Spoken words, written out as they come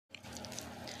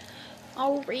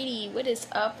Alrighty, what is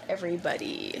up,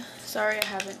 everybody? Sorry I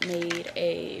haven't made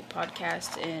a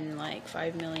podcast in like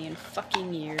 5 million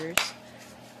fucking years.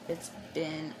 It's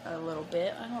been a little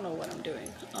bit. I don't know what I'm doing.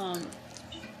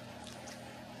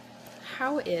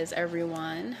 How is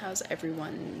everyone? How's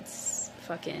everyone's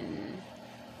fucking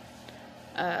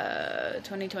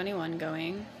 2021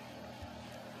 going?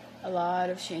 A lot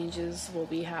of changes will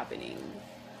be happening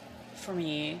for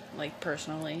me, like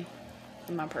personally,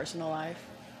 in my personal life.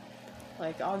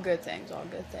 Like, all good things.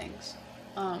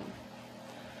 I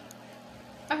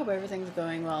hope everything's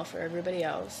going well for everybody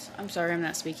else. I'm sorry I'm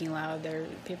not speaking loud.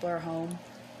 People are home.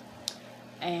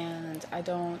 And I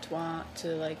don't want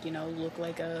to, look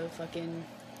like a fucking...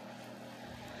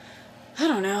 I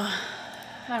don't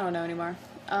know anymore.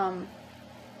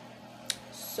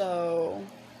 So...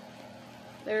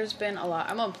 There's been a lot.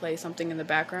 I'm gonna play something in the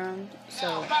background,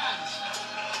 so...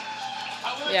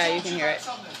 Yeah, you can hear it.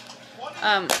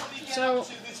 So,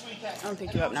 I'll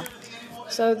pick you up now.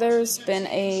 So, there's been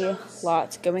a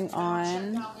lot going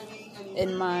on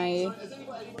in my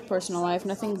personal life.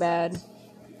 Nothing bad.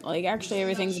 Like, actually,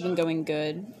 everything's been going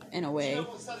good, in a way,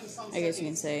 I guess you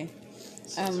can say.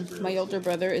 My older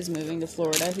brother is moving to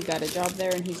Florida. He got a job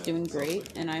there, and he's doing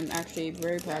great, and I'm actually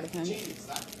very proud of him.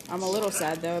 I'm a little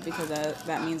sad, though, because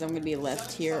that means I'm going to be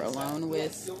left here alone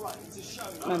with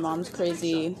my mom's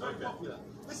crazy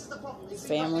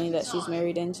family that she's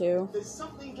married into,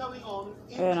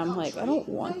 and I'm like, I don't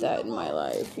want that in my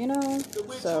life, you know?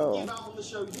 So,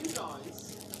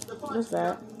 there's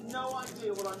that.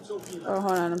 Oh,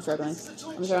 hold on, I'm struggling.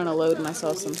 I'm trying to load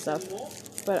myself some stuff.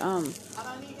 But,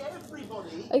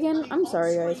 again, I'm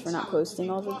sorry, guys, for not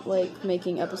posting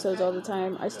making episodes all the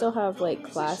time. I still have,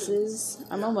 classes.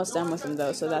 I'm almost done with them,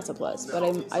 though, so that's a plus. But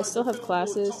I still have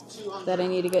classes that I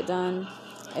need to get done.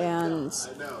 And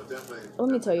let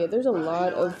me tell you, there's a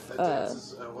lot of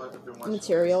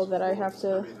material that I have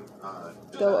to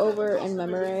go over and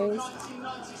memorize.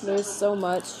 There's so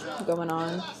much going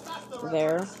on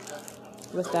there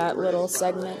with that little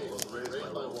segment.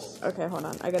 Okay, hold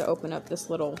on. I gotta open up this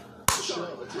little...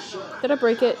 Did I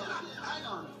break it?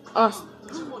 Awesome.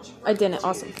 I didn't.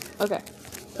 Awesome. Okay.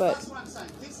 But,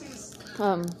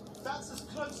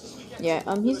 yeah,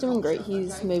 he's doing great.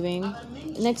 He's moving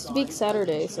next week,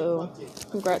 Saturday, so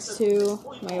congrats to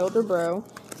my older bro.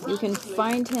 You can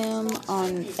find him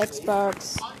on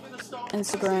Xbox,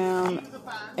 Instagram,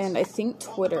 and I think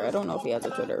Twitter. I don't know if he has a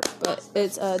Twitter, but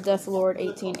it's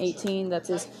DeathLord1818. That's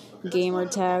his gamer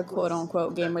tag,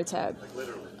 quote-unquote gamer tag.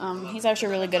 He's actually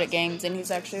really good at games, and he's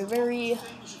actually a very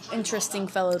interesting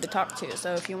fellow to talk to,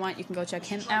 so if you want, you can go check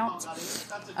him out.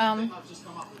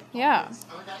 Yeah.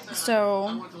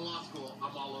 So,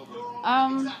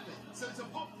 oh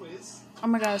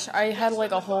my gosh, I had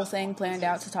a whole thing planned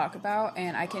out to talk about,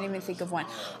 and I can't even think of one.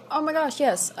 Oh my gosh,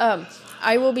 yes.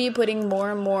 I will be putting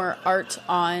more and more art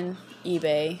on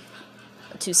eBay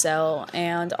to sell,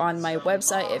 and on my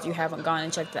website, if you haven't gone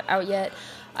and checked that out yet.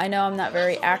 I know I'm not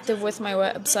very active with my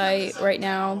website right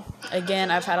now. Again,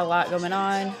 I've had a lot going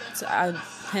on, so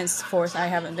henceforth I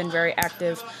haven't been very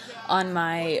active on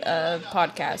my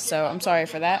podcast, so I'm sorry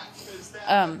for that.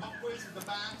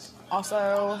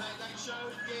 Also,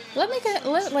 let me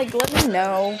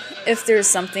know if there's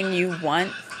something you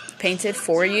want painted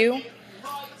for you.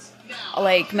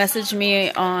 Message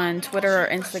me on Twitter or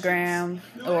Instagram,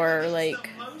 or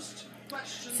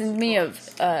send me a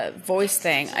voice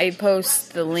thing. I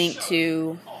post the link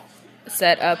to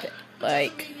set up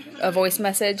a voice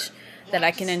message that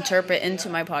I can interpret into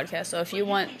my podcast. So if you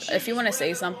want to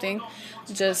say something,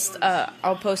 just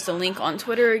I'll post a link on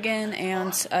Twitter again,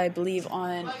 and I believe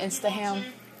on Instagram,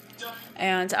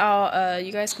 and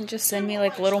you guys can just send me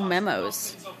little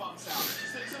memos.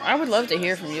 I would love to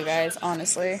hear from you guys,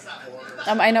 honestly.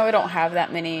 I know I don't have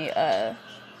that many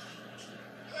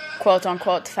quote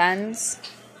unquote fans.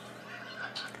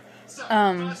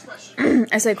 I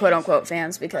say quote unquote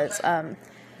fans because I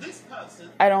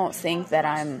don't think that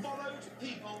I'm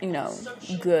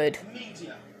good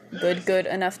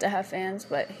enough to have fans,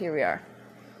 but here we are.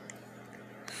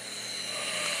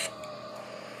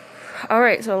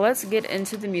 Alright, so let's get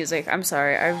into the music. I'm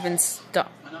sorry, I've been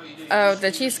stuck. Oh,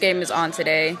 the Chiefs game is on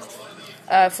today.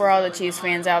 For all the Chiefs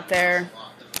fans out there,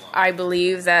 I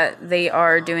believe that they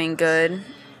are doing good.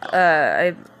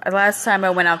 Last time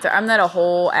I went out there, I'm not a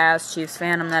whole ass Chiefs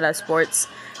fan. I'm not a sports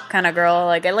kind of girl.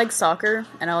 I like soccer,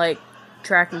 and I like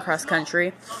track and cross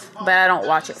country, but I don't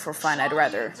watch it for fun. I'd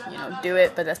rather, do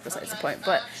it, but that's besides the point.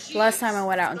 But last time I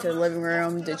went out into the living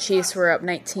room, the Chiefs were up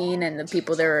 19, and the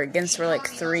people they were against were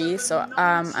 3, so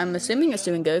I'm assuming it's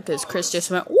doing good, because Chris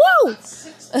just went, whoa!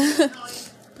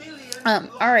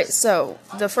 Alright, so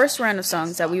the first round of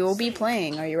songs that we will be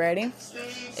playing, are you ready?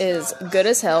 Is Good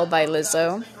as Hell by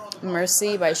Lizzo,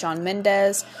 Mercy by Shawn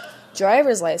Mendes,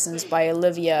 Driver's License by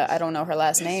Olivia, I don't know her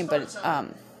last name, but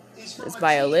it's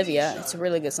by Olivia. It's a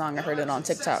really good song, I heard it on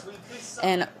TikTok.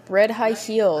 And Red High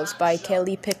Heels by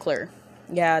Kelly Pickler.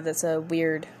 Yeah, that's a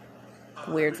weird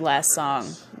last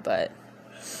song, but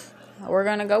we're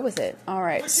gonna go with it.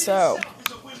 Alright, so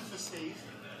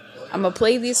I'm gonna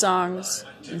play these songs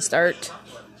and start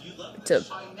to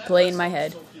play in my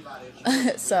head.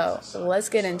 So let's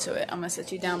get into it. I'm gonna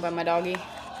sit you down by my doggy.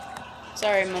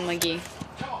 Sorry, Mama Gee.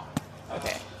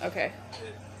 Okay.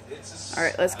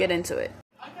 Alright, let's get into it.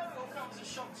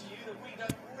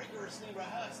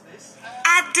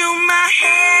 I do my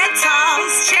head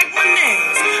toss, check my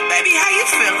nails. Baby, how you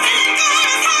feeling?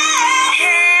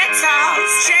 Head toss,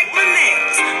 check my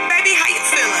nails. Baby, how you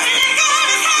feeling?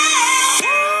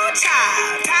 Woo,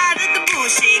 tired of the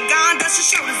bullshit. Gone, dust your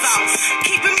shoulders off.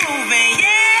 Keep it moving,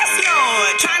 yes,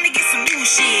 Lord. Trying to get some new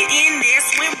shit in there.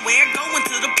 Swimwear, going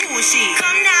to the pool shit.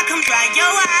 Come now, come dry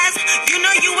your eyes. You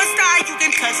know you a star, you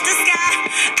can touch the sky.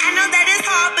 I know that it's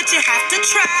hard, but you have to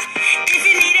try. If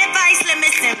you need advice, let me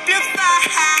simplify.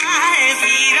 If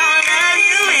he don't love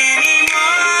you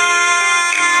anymore,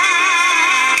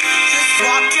 just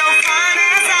walk your fine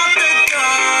ass out the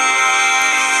door.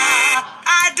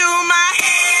 I do my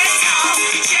head talk,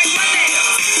 check my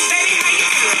nails. Baby, how you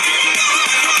feeling?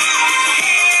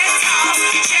 Head talk,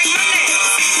 check my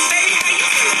nails. Baby, how you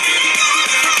feeling?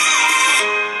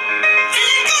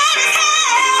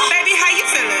 Baby, how you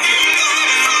feeling?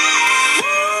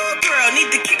 Woo, girl,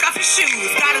 need to kick off your shoes.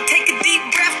 Gotta take a deep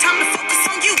breath, time to focus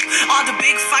on you. All the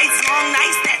big fights, long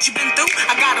nights that you've been through.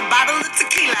 I got a bottle of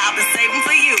tequila I've been saving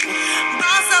for you.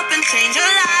 Boss up and change your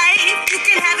life. You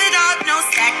can have it all, no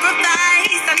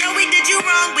sacrifice. I know we did you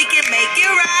wrong, we can make it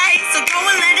right. So go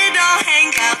and let it all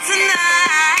hang out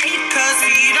tonight. Cause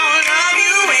we don't love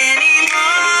you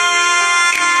anymore.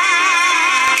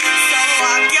 So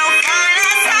walk your fine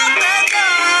ass out the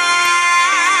door.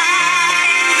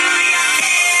 Do your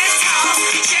head talk,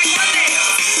 check my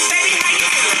nails. Baby, how you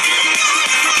feeling?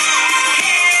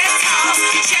 Head talk,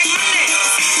 check my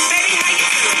nails. Baby, how you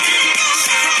feeling?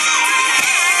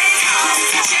 Head talk,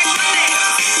 check my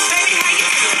nails. Baby, how you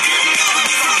feeling?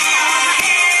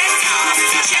 Head talk,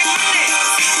 check my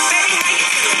nails. Baby, how you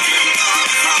feeling?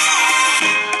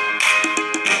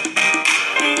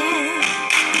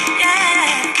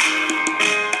 Yeah.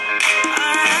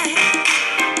 Alright.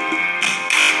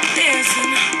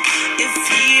 Listen, if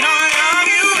he don't love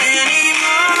you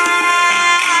anymore,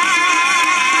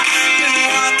 then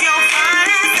walk your fine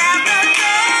ass out the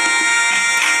door.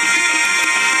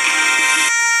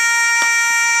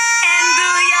 And do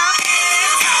your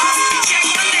head talk, check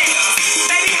my nails.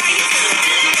 Baby, how you feeling?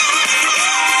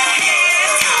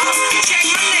 Head talk, check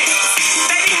my nails.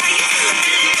 Baby, how you feeling?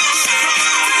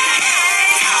 Head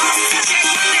talk, check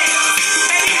my nails.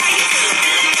 Baby, how you feeling?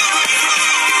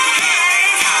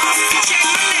 Head talk, check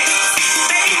my nails.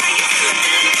 Baby, how you feeling?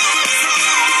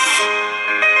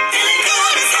 Feeling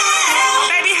good as hell.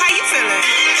 Baby, how you feeling?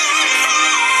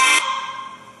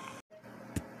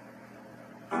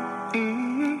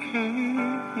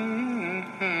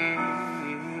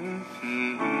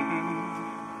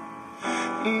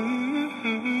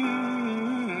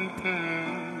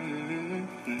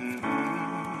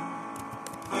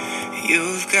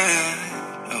 You've got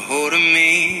a hold of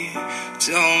me,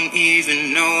 don't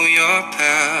even know your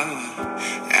power.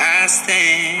 I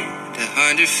stand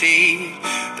 100 feet,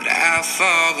 but I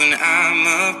fall when I'm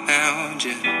around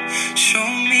you. Show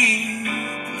me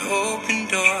an open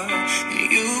door,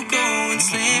 and you go and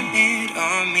slam it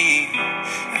on me.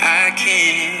 I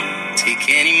can't take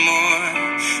any more.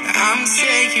 I'm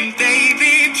saying,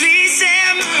 baby, please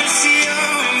have mercy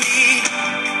on me.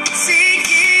 Take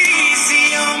it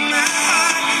easy on my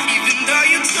heart, even though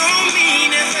you don't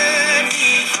mean to hurt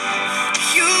me.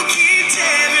 You keep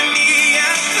tearing me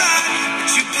apart.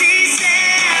 Would you please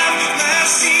have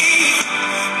mercy,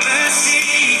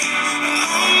 mercy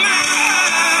on my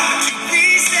heart? Would you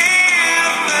please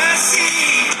have mercy,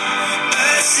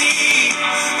 mercy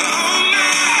on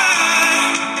my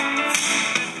heart?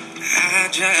 I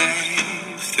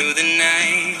drive through the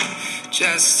night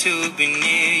just to be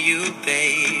near you,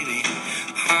 baby.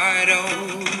 Heart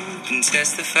open,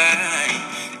 testify.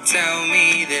 Tell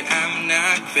me that I'm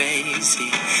not crazy.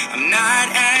 I'm not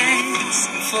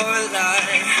asking for a lot,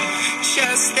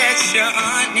 just that you're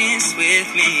honest with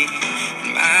me.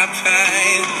 My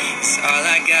pride is all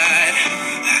I got.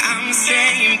 I'm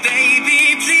saying,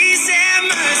 baby, please have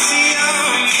mercy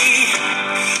on me.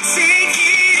 Take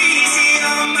it easy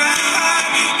on my heart,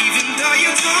 even though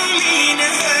you told me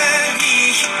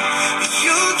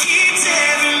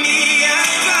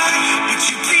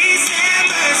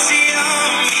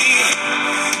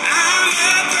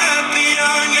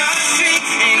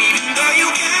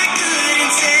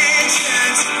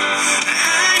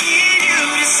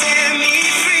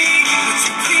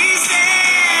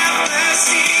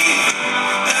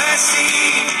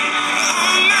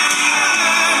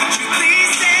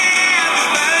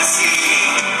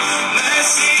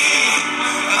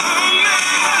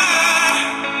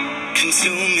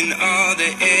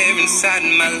inside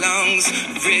my lungs,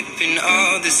 ripping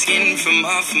all the skin from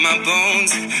off my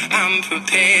bones. I'm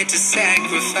prepared to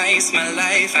sacrifice my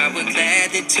life, I would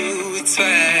gladly do it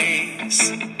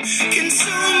twice.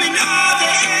 Consuming all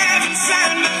the air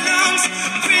inside my lungs,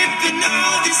 ripping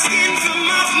all the skin from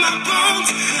off my bones.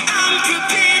 I'm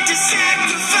prepared to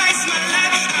sacrifice my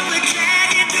life, I would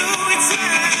gladly do it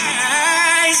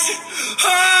twice.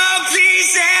 Oh, please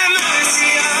have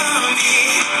mercy on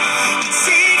me.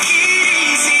 Take it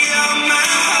easy on my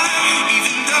heart,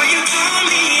 even though you don't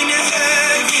mean to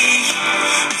hurt me.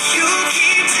 You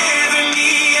keep tearing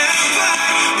me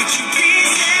apart. Would you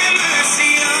please have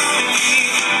mercy on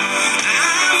me?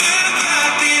 I'm a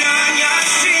puppet on your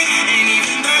string, and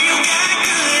even though you got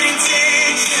good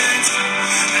intentions,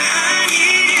 I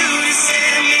need you to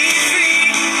set me free.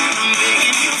 I'm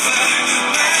begging you for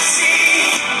mercy,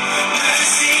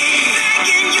 mercy.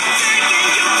 Begging you,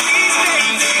 please,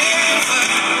 baby, for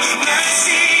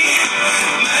mercy,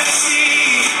 mercy.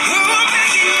 Oh, I'm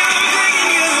begging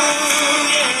you,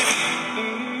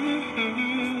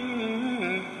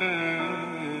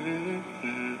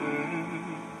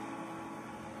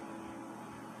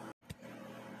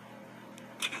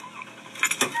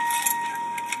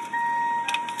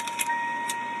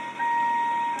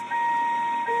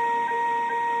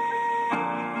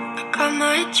 got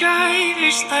my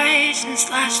driver's license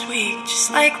last week, just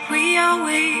like we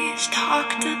always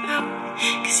talked about.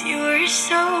 'Cause you were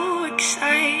so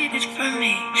excited for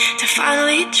me to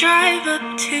finally drive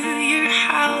up to your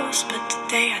house. But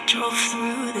today I drove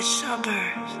through the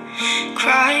suburbs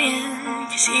crying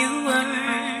 'cause you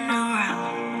weren't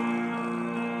around.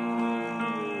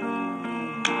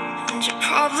 And you're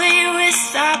probably with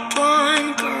that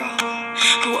blonde girl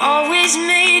who always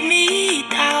made me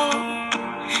doubt.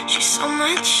 She's so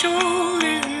much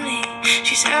older than me,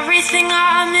 she's everything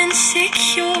I'm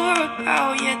insecure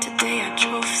about. Yet today I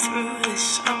drove through the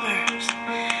suburbs,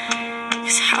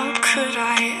 'cause how could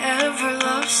I ever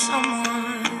love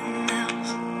someone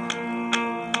else?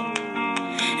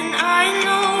 And I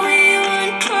know we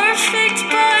weren't perfect,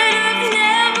 but I've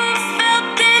never felt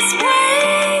this way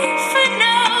for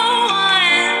no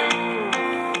one.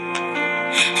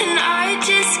 And I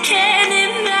just can't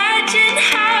imagine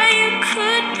how you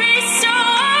could be so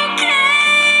okay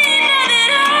now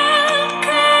that I'm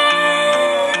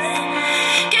gone.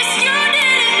 Guess you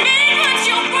didn't mean what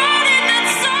you wrote in that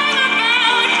song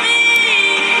about me.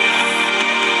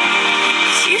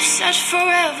 'Cause you said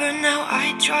forever, now I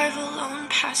drive alone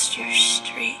past your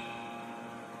street.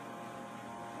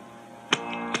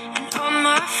 And all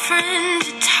my friends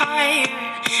are tired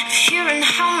of hearing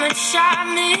how much I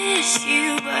miss you,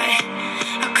 but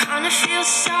I kinda feel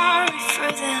sorry for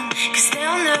them, 'cause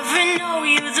they'll never know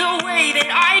you the way that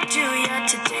I do. Yet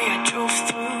today I drove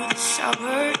through the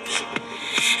suburbs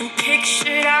and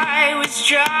pictured I was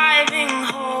driving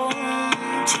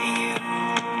home to you.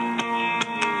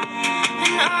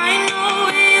 And I know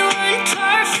we weren't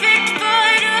perfect,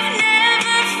 but I've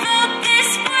never felt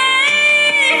this way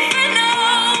for no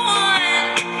one.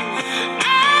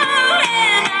 Oh,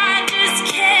 and I just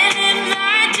can't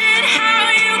imagine how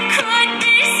you could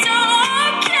be so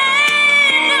okay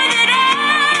now that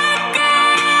I'm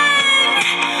gone.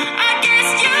 I guess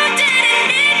you didn't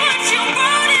mean what you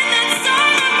wrote in that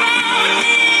song about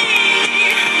me.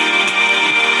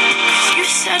 'Cause you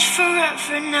said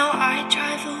forever, now I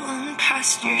drive alone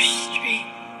past your street.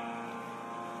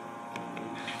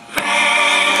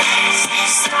 Red lights,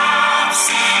 stop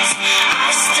signs, I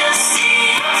still see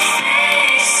your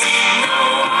face in the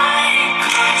white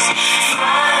cars,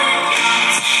 front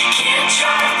yards. Can't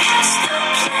drive past the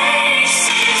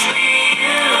places we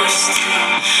used to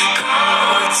go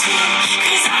to,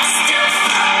 'cause I still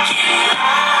fucking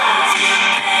love you,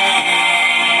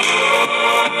 babe.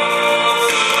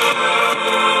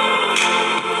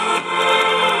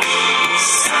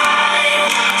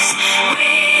 Sidewalks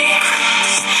we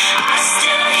crossed, I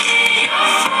still hear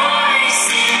your voice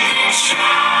in the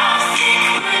traffic.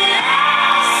 We're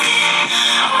laughing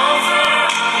over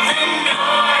all the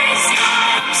noise.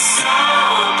 God, I'm so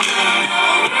blue, no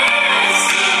words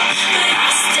through, but I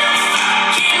still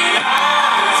fucking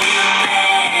love you,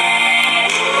 babe.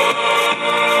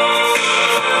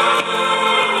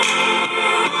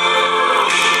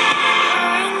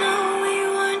 I know we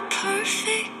weren't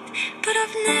perfect, but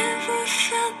I've never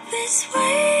felt this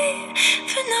way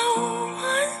for no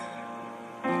one.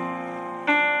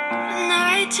 And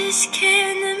I just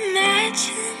can't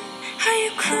imagine how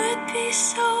you could be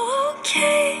so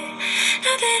okay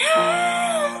now that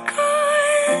I'm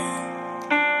gone.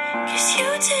 'Cause you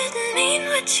didn't mean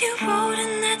what you wrote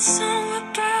in that song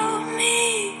about me.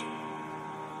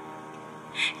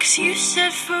 'Cause you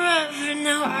said forever,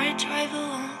 now I drive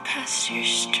alone past your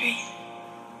street.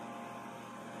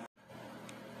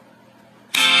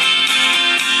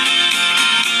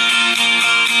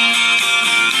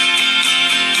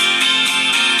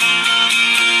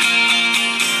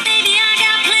 Baby, I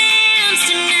got plans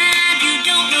tonight you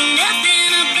don't know nothing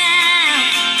about.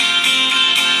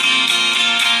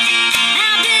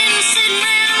 I've been sitting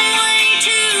around way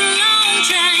too long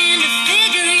trying to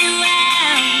figure you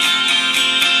out.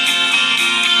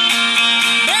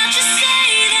 But you say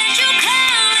that you'll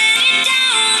call and you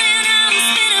don't, and I'm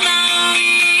spinning my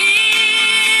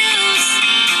wheels.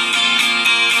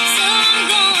 So I'm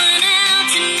going out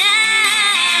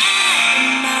tonight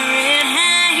in my red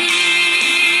high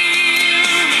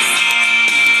heels.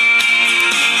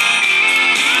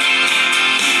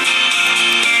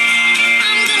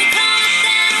 I'm gonna call up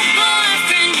that old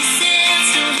boyfriend you said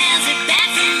still has it back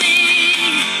from me.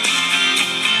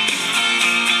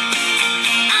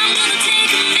 I'm gonna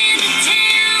take him into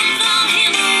town, flaunt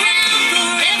him around for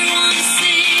everyone to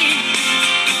see.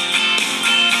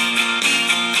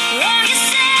 Oh, you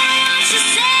said watch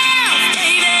yourself,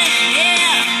 baby,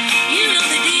 yeah, you know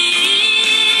the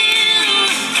deal.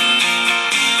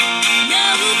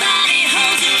 Nobody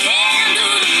holds a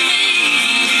candle to me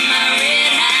in my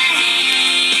red high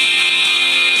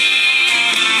heels.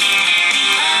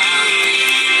 Oh, you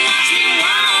can watch me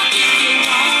walk if you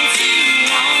want to.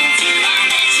 I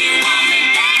bet you want me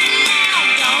back now,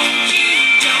 don't you?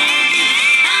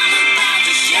 I'm about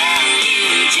to show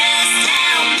you just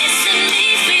how missing me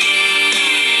feels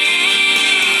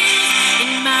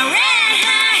in my red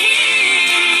high heels.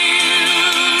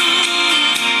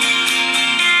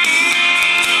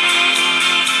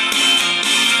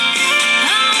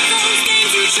 All those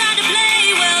games you tried to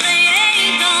play, well, they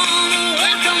ain't gonna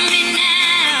work on me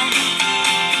now.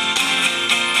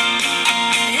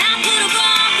 I put a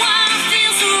barbed wire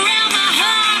fence around my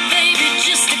heart, baby,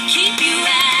 just to keep you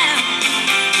out.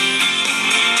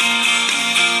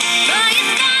 But you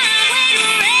thought I'd wait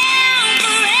around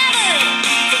forever,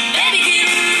 but baby, get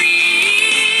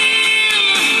real.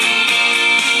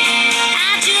 I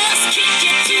just kicked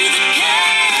you to the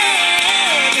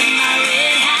curb in my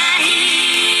red high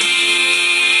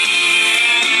heels.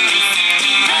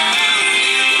 Oh,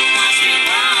 you can watch me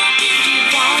walk if you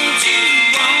want to.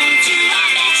 I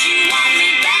bet you want me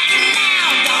back now,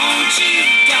 don't you?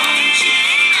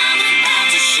 I'm about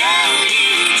to show you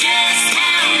just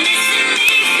how missing me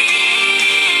feels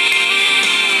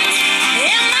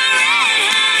in my red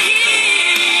high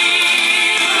heels.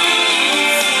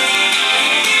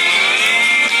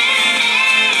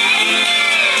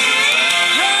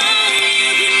 Oh, you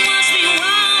can watch me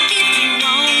walk if you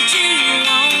want to.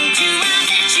 I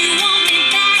bet you want me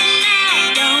back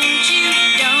now, don't you?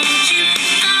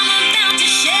 I'm about to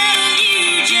show you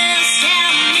just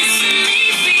how missing me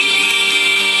feels.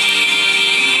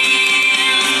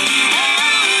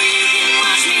 Oh, you can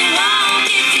watch me walk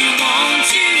if you want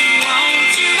to.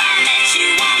 I bet you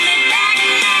want me back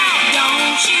now,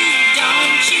 don't you?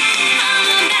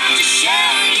 I'm about to show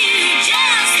you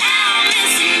just how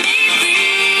missing me feels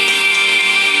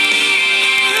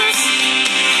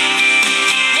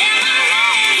in my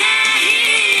red high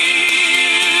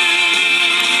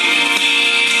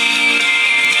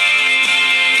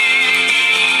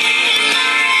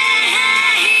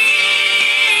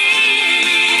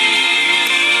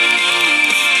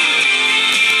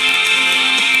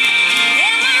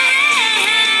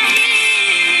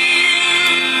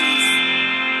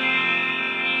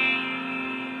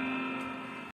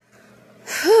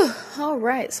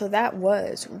Alright, so that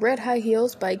was Red High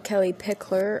Heels by Kelly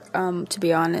Pickler. To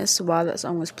be honest, while that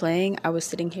song was playing, I was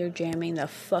sitting here jamming the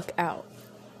fuck out.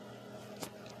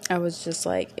 I was just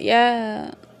like,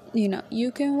 yeah,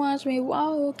 you can watch me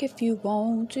walk if you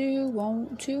want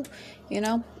to,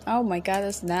 Oh my god,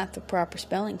 that's not the proper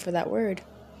spelling for that word.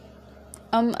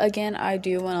 Again, I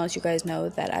do want to let you guys know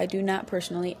that I do not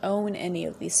personally own any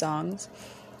of these songs.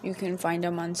 You can find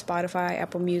them on Spotify,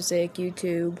 Apple Music,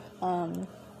 YouTube,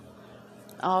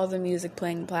 all the music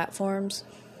playing platforms,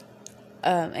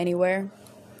 anywhere.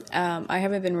 I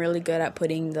haven't been really good at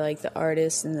putting the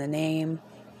artist and the name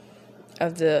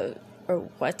of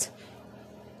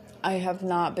I have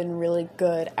not been really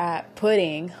good at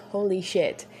putting, holy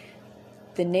shit,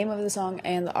 the name of the song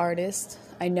and the artist.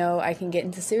 I know I can get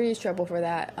into serious trouble for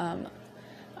that.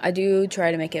 I do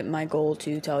try to make it my goal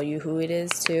to tell you who it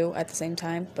is too at the same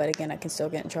time, but again, I can still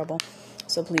get in trouble.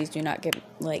 So please do not get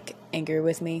angry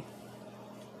with me.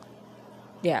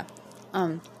 Yeah.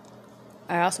 I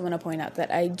also want to point out that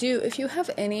if you have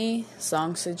any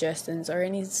song suggestions or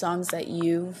any songs that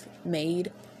you've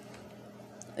made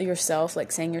yourself,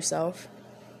 like sang yourself,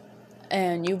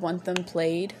 and you want them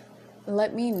played,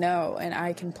 let me know and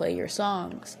I can play your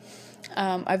songs.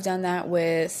 I've done that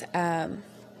with .com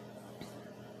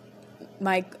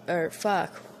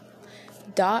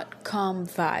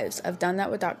Vibes. I've done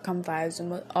that with .com Vibes,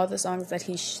 and with all the songs that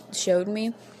he showed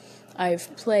me,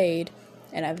 I've played,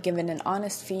 and I've given an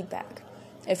honest feedback.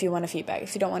 If you want a feedback.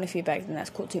 If you don't want a feedback, then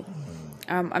that's cool too.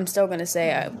 I'm still going to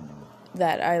say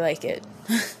that I like it.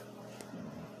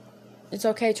 It's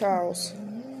okay, Charles.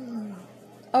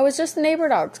 Oh, it's just the neighbor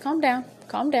dogs. Calm down.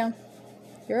 Calm down.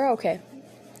 You're okay.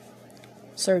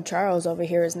 Sir Charles over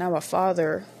here is now a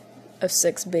father of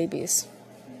 6 babies.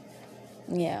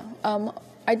 Yeah.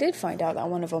 I did find out that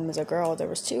one of them is a girl. There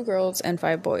was 2 girls and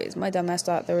 5 boys. My dumbass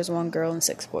thought there was 1 girl and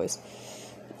 6 boys.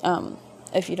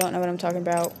 If you don't know what I'm talking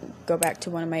about, go back to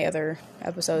one of my other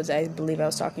episodes. I believe I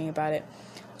was talking about it.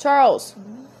 Charles,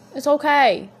 it's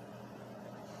okay.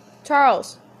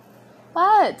 Charles,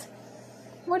 what?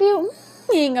 What are you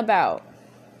meaning about?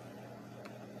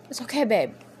 It's okay,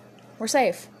 babe. We're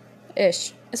safe.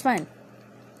 Ish. It's fine.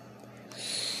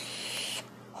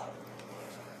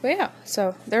 But yeah,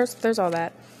 so there's all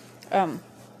that.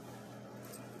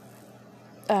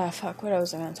 Fuck, what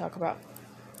else was I gonna talk about?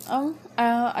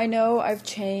 I know I've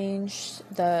changed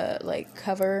the,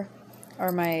 cover,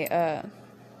 or my,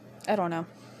 I don't know,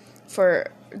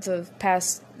 for the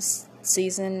past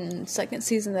second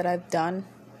season that I've done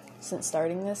since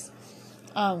starting this.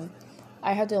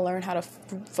 I had to learn how to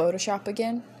Photoshop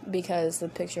again, because the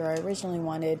picture I originally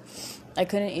wanted, I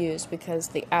couldn't use, because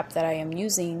the app that I am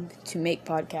using to make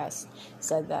podcasts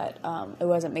said that, it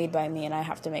wasn't made by me, and I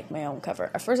have to make my own cover.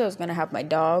 At first I was going to have my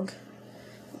dog,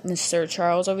 Mr.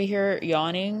 Charles over here,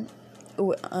 yawning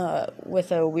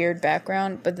with a weird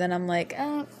background, but then I'm like,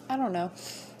 I don't know.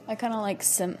 I kind of like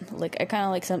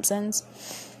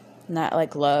Simpsons, not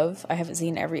like Love. I haven't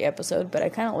seen every episode, but I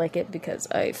kind of like it because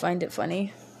I find it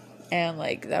funny, and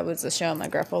that was the show my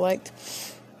grandpa liked.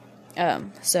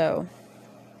 So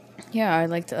yeah, I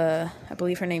liked. I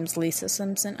believe her name's Lisa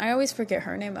Simpson. I always forget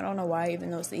her name. I don't know why,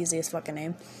 even though it's the easiest fucking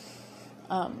name.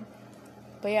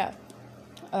 But yeah.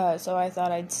 So I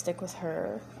thought I'd stick with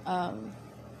her.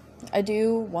 I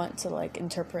do want to,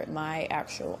 interpret my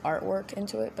actual artwork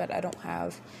into it, but I don't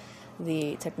have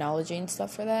the technology and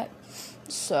stuff for that.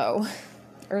 So,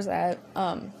 there's that.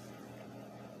 I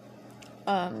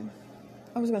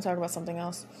was gonna talk about something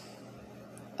else.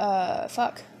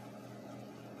 Fuck.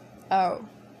 Oh.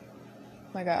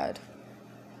 My god.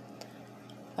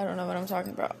 I don't know what I'm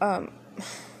talking about.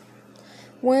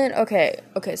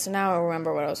 Okay, so now I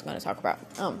remember what I was going to talk about.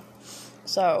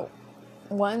 So,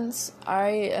 once I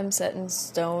am set in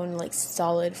stone,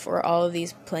 solid for all of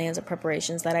these plans and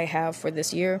preparations that I have for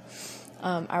this year,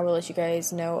 I will let you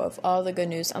guys know of all the good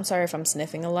news. I'm sorry if I'm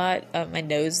sniffing a lot. My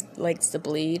nose likes to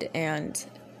bleed, and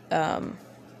I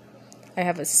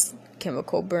have a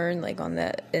chemical burn, on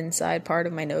the inside part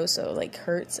of my nose, so,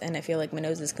 hurts, and I feel like my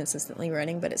nose is consistently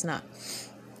running, but it's not.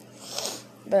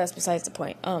 But that's besides the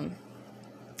point.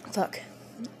 Fuck.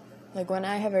 When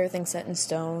I have everything set in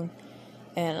stone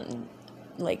and,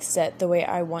 set the way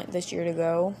I want this year to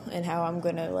go and how I'm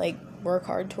gonna, work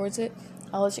hard towards it,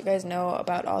 I'll let you guys know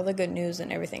about all the good news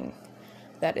and everything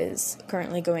that is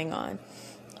currently going on.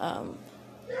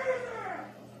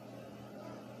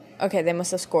 Okay, they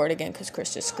must have scored again because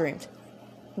Chris just screamed.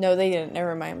 No, they didn't.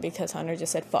 Never mind, because Hunter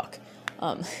just said fuck.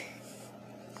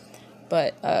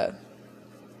 But,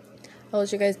 I'll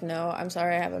let you guys know. I'm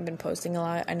sorry I haven't been posting a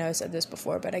lot. I know I said this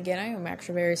before, but again, I am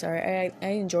actually very sorry. I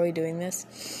enjoy doing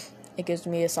this. It gives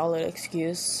me a solid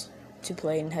excuse to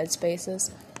play in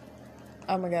headspaces.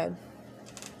 Oh my god.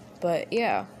 But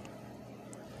yeah.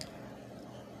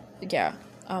 Yeah.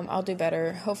 I'll do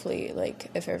better. Hopefully,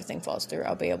 if everything falls through,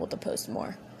 I'll be able to post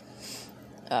more.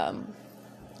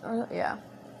 Yeah.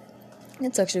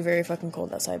 It's actually very fucking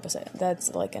cold outside, but that's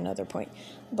another point.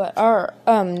 But our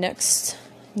next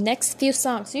few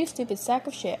songs, you stupid sack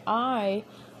of shit. I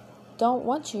don't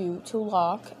want you to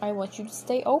lock. I want you to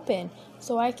stay open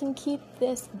so I can keep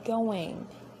this going.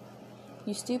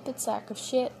 You stupid sack of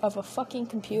shit of a fucking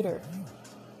computer.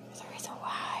 The reason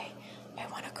why I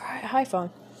want to cry. Hi,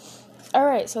 phone.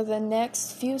 Alright, so the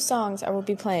next few songs I will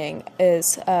be playing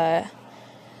is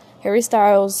Harry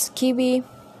Styles, Kiwi,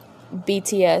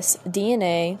 BTS,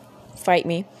 DNA, Fight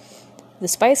Me, the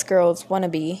Spice Girls,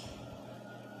 Wannabe.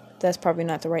 That's probably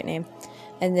not the right name.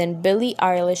 And then Billie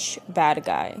Eilish, Bad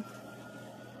Guy.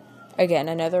 Again,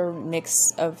 another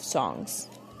mix of songs.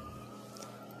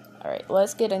 Alright,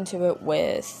 let's get into it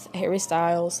with Harry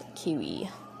Styles, Kiwi.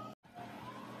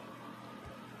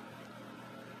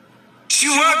 She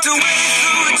walked away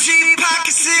from a cheap pack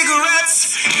of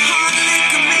cigarettes.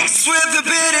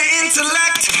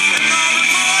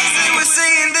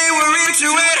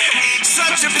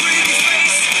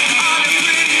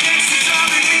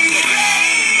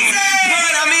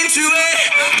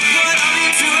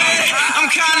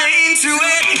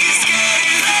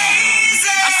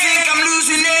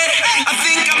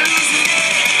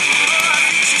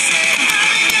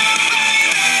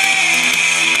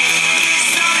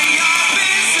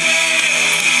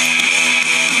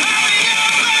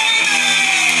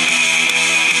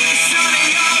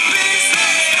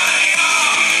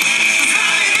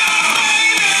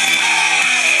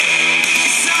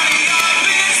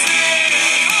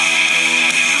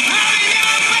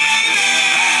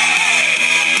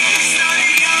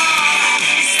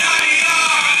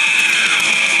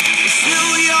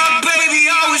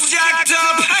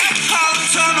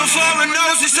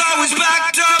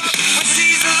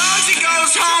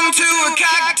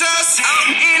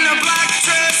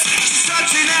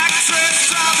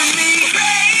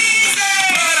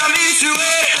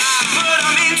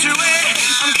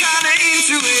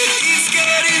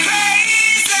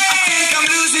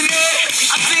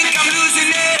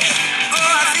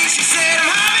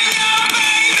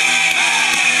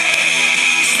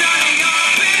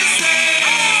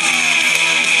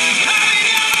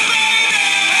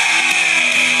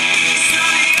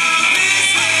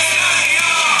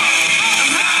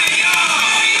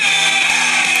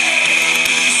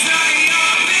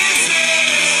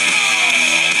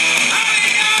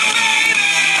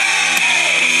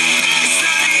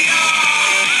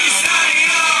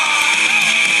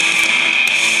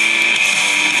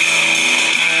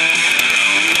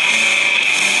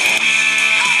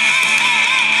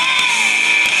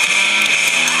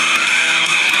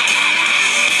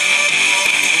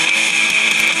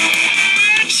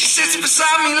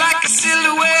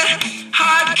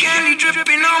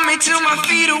 dripping on me till my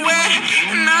feet are wet.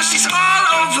 And now she's all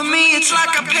over me, it's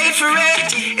like I paid for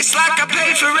it. It's like I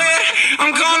paid for it.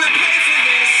 I'm gonna pay for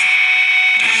this.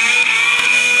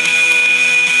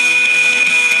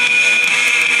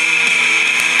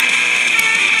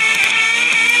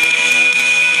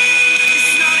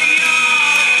 It's none of your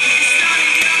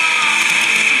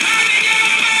loving your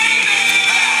baby.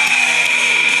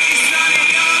 It's none of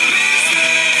your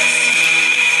business.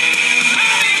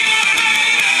 Loving your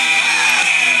baby.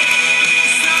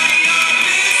 It's none of your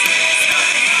business.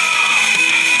 None of your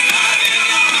loving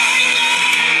your baby.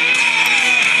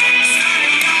 It's none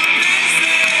of your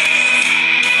business.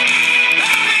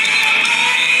 Loving your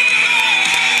baby.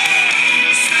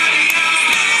 It's none of your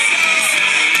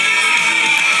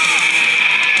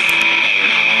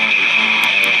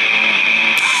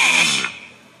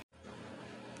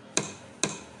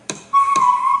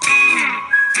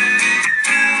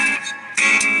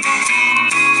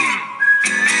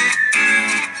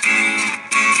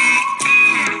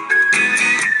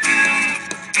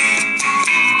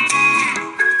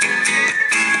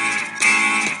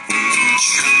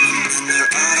날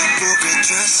알아보게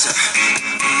됐어.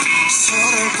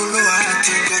 서로를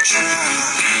불러왔던 것처럼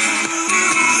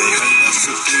내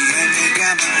혈관속에 내가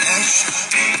말했어.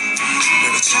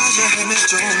 내가 찾아 헤맬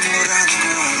정도라는 걸.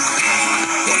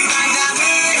 우리 만남은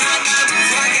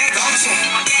하나부하게 공식.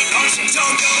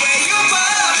 Don't go where you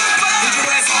are.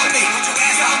 우주에서 me.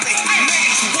 내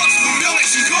주원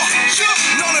분명해지고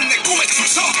너는 내 꿈의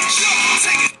주소.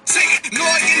 Take it.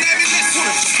 너에게 내밀린 손을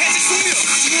해질 숙명.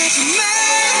 하지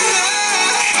말라.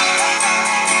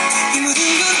 이 모든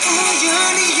건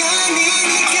우연이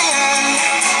아니니까.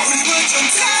 우리 완전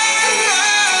달라,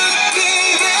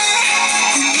 baby.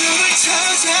 운명을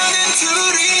찾아낸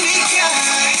둘이니까.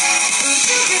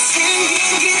 우주가 생긴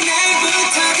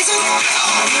그날부터 계속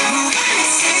무한의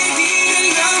세비를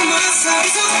넘어서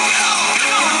계속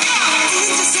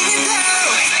이제 sing it out.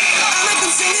 아마도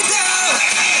sing it out.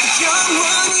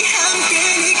 영원히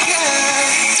함께니까.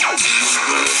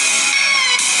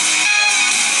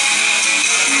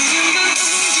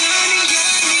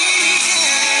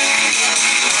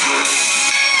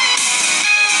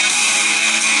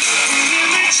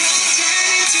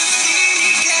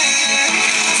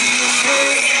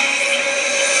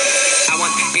 I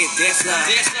want it this love.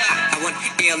 I want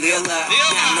it real love.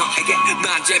 난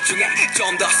너에게만 집중해.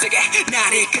 좀 더 세게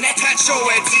날 이끄네.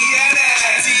 태초의 DNA.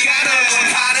 네가 널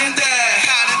원하는데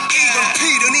이건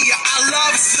필연이야. I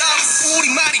love it.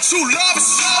 우리만이 true love it.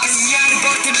 그녀를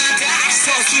볼 때마다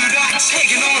서술과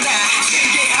책을 올라.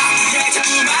 신기하게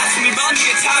자꾸만 숨이 멎는 게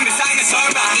참 일상의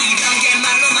설마. 이런 게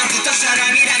말로만 듣던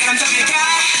사랑이란 감정일까.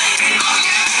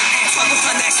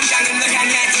 처음부터 내 심장은 널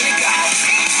향해 두니까.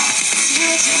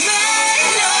 하지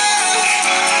말라.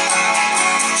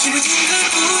 이 모든 건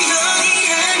우연이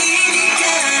아니니까.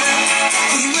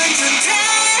 우리 완전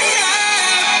달라,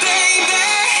 baby.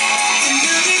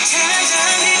 운명을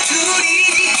찾아낸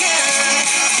둘이니까.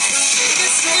 우주가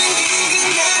생긴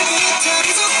그날부터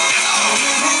계속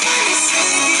무한의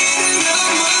세계를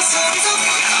넘어서 계속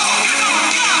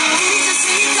이제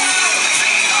sing it out.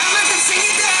 아마도 sing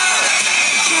it out.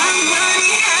 영원히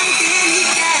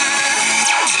함께니까.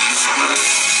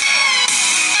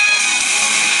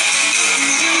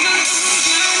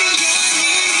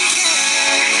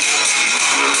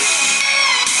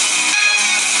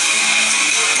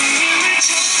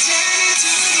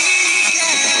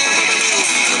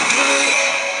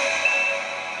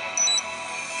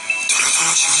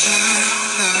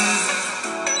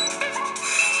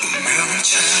 운명을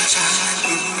찾아낸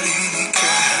우리니까.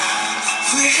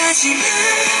 후회하지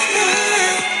마라,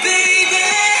 baby.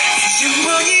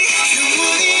 영원히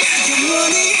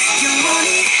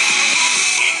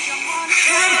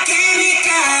함께니까.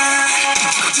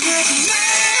 걱정하지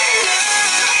말라.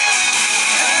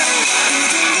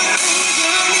 모든 건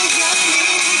우연이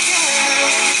아니니까.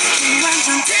 우리 완전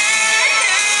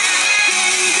달라,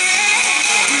 baby.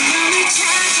 운명을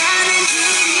찾아낸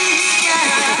둘이니까.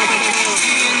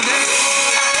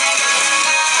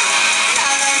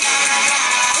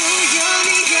 우연이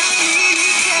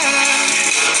아니니까.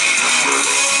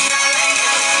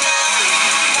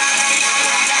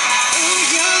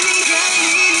 우연이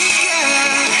아니니까.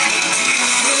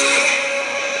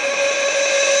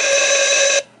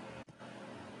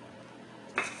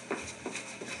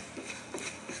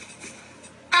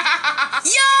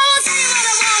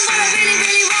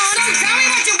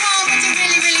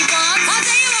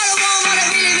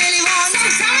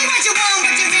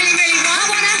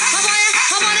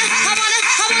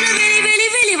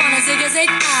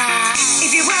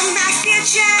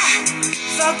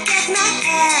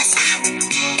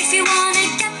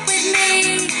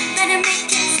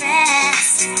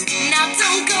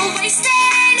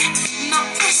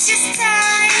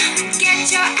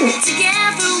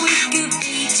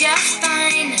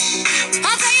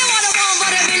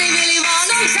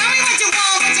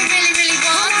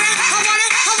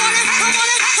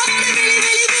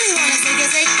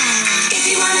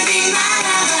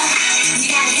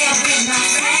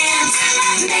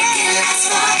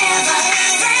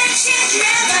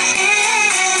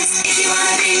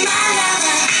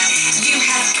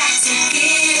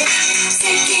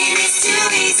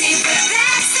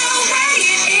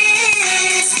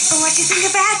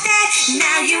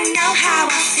 Now you know how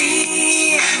I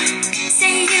feel.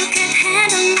 Say you can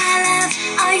handle my love.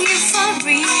 Are you for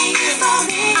real?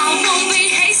 I won't be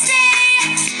hasty.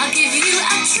 I'll give you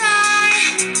a try.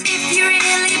 If you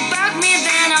really bug me,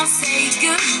 then I'll say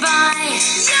goodbye.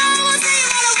 Yo, I'll tell you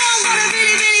what I want, what I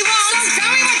really, really want. So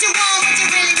tell me what you want, what you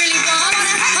really, really want.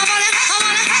 I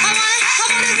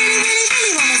wanna really, really,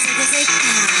 really wanna say.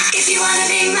 If you wanna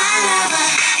be my lover,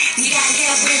 you gotta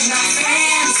get with my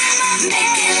friends.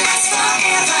 Make it last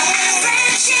forever.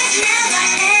 Friendship never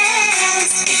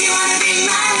ends. If you wanna be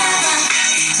my lover,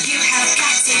 you have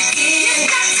got to give.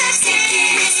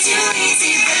 Taking is too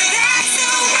easy, but that's the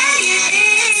way it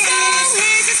is. So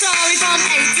here's the story from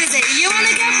A to Z. You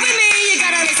wanna get with me, you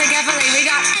gotta listen carefully. We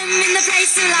got M in the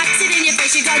place who likes it in your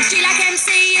face. You got G like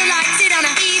MC, who likes it on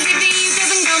a EVB, who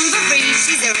doesn't come for free.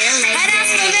 She's a real lady. And as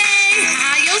for me,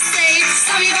 how you'll see,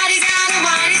 slam your body down and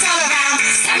wine it all around.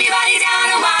 Slam your body down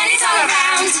and wine it all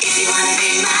around. If you wanna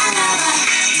be my lover,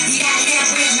 you gotta get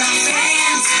with my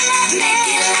friends. Make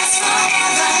it last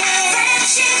forever.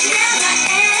 Friendship never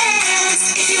ends.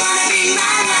 If you wanna be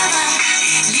my lover,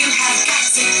 you have got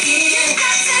to give.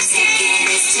 Taking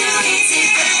is too easy,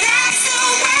 but that's the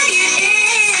way it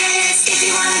is. If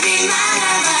you wanna be my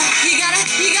lover, you gotta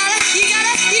make it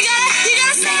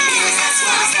last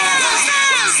forever.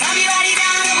 Slam your body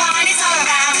down and wine it all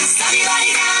around. Slam your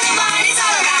body down and wine it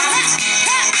all around.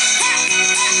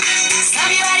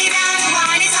 Slam your body down and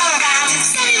wine it all around.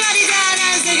 Slam your body down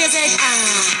and take a take.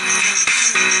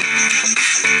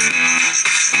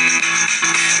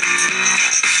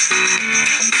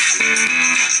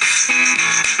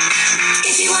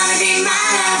 If you wanna be my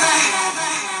lover.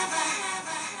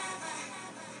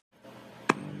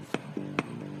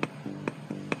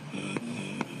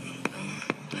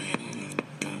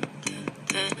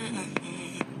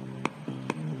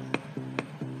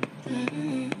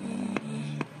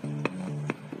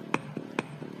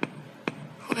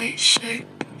 White shirt,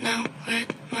 now red,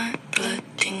 my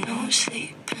bloody nose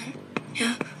sleeping.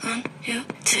 You're on your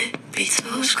tippy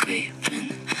toes creeping.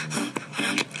 When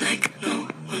I'm like no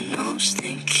one knows,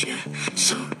 think you're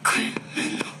so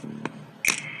criminal.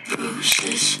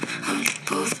 Bruises on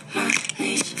both my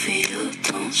knees for you,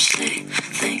 don't say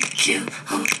thank you.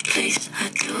 Oh please, I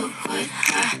do what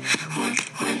I want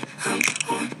when I'm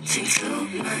wanting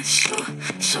to. My soul,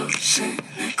 so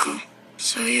cynical.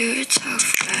 So you're a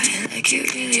tough guy, like you're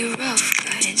really rough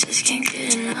guy. Just can't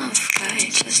get enough guy,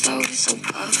 just always so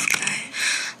puff guy.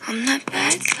 I'm that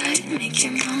bad type, make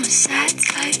your mama sad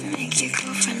type, make your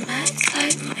girlfriend mad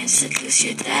type, might seduce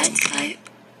your dad type.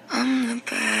 I'm the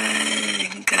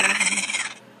bad guy.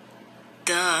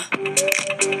 Duh.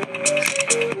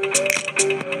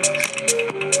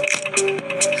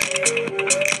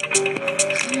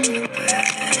 I'm the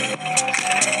bad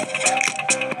guy.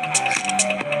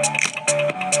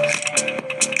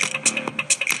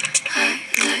 I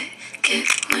like it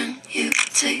when you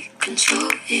take control,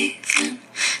 even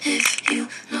if you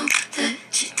know that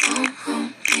you don't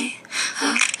own me.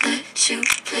 I'll let you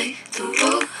play the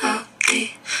role, I'll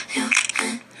be your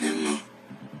animal.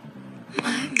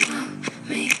 My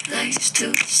mommy likes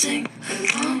to sing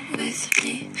along with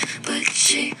me, but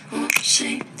she won't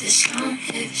sing this song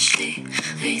if she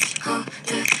reads all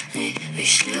the lyrics.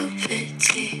 She'll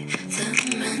pity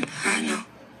the men I know.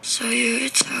 So you're a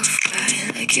tough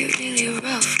guy, like you're really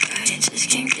rough guy. Just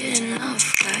can't get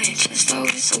enough guy, just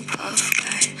always so puff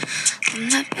guy. I'm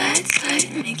that bad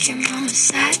type, make your mama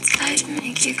sad type,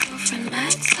 make your girlfriend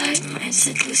mad type, might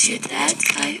seduce your dad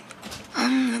type.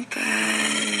 I'm the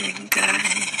bad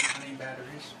guy.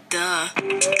 Duh.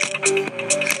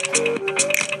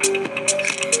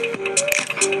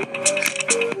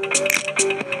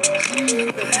 I'm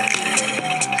the bad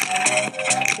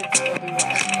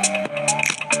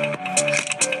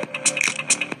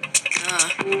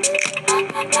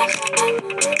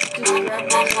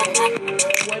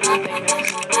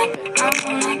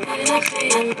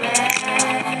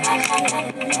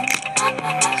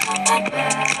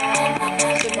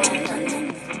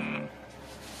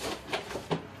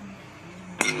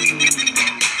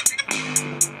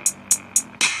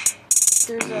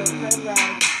There's a red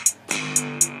rag.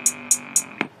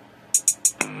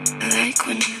 I like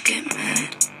when you get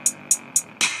mad.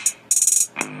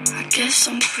 I guess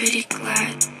I'm pretty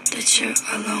glad that you're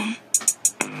alone.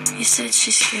 You said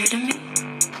she's scared of me?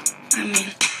 I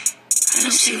mean, I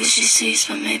don't see what she sees,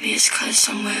 but maybe it's 'cause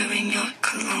I'm wearing your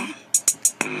cologne.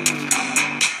 I'm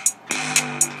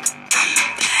a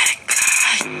bad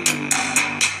guy.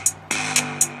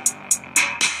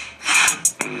 I'm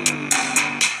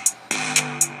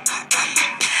a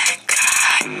bad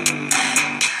guy.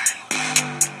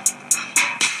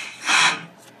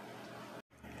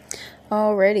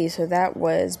 Alrighty, so that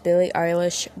was Billie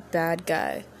Eilish, Bad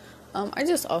Guy. I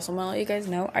just also want to let you guys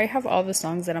know, I have all the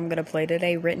songs that I'm going to play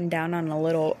today written down on a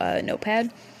little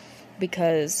notepad,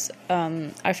 because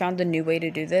I found a new way to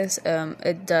do this.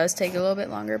 It does take a little bit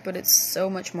longer, but it's so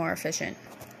much more efficient.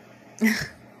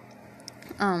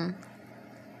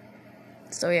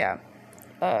 So yeah.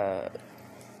 I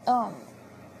don't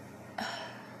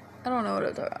know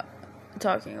what I'm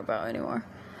talking about anymore.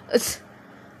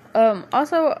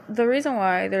 Also, the reason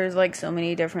why there's, like, so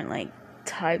many different, like,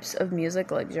 types of music,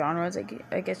 like, genres, I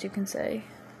guess you can say,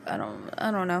 I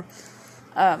don't know,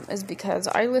 is because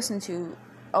I listen to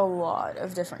a lot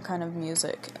of different kind of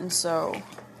music, and so,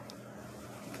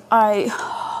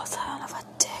 son of a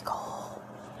dickhole.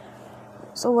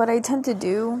 So what I tend to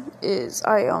do is,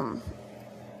 I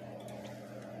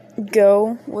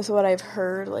go with what I've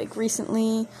heard, like,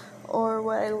 recently, or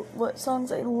what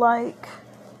songs I like.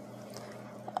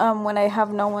 When I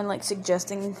have no one, like,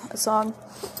 suggesting a song,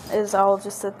 is I'll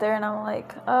just sit there and I'm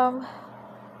like,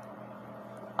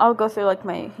 I'll go through, like,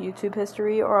 my YouTube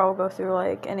history, or I'll go through,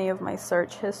 like, any of my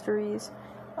search histories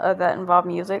that involve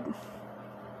music,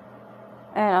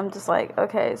 and I'm just like,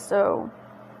 okay, so,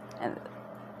 and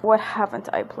what haven't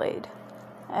I played?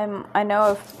 I know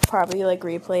I've probably, like,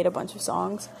 replayed a bunch of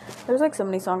songs. There's, like, so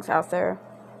many songs out there,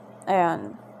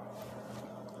 and,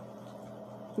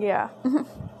 yeah.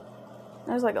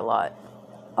 There's, like, a lot.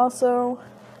 Also,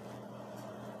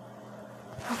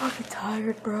 I'm fucking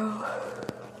tired, bro.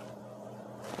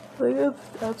 Like,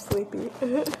 I'm sleepy.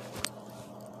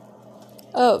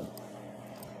 Oh.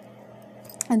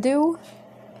 I do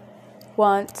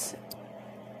want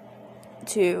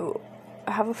to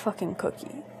have a fucking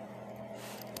cookie.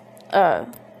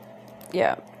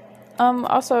 Yeah.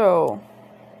 Also,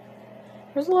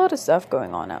 there's a lot of stuff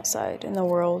going on outside in the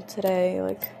world today,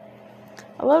 like,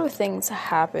 a lot of things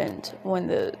happened when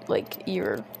the, like,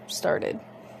 year started.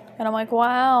 And I'm like,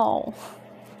 wow.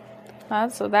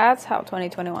 So that's how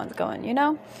 2021's going, you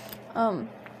know?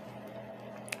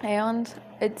 And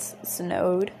it's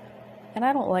snowed. And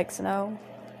I don't like snow.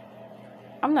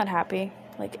 I'm not happy.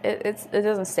 Like, it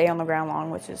doesn't stay on the ground long,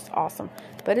 which is awesome.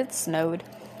 But it's snowed.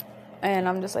 And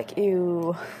I'm just like,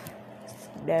 ew.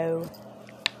 Snow.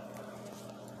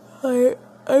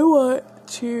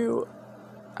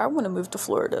 I want to move to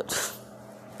Florida.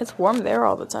 It's warm there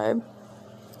all the time.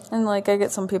 And, like, I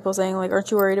get some people saying, like, aren't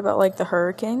you worried about, like, the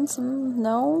hurricanes?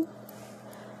 No.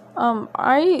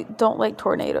 I don't like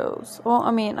tornadoes. Well, I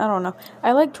mean, I don't know.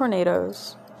 I like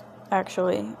tornadoes,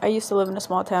 actually. I used to live in a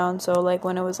small town, so, like,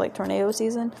 when it was, like, tornado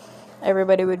season,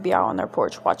 everybody would be out on their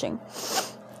porch watching.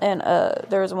 And,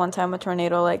 there was one time a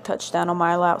tornado, like, touched down a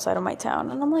mile outside of my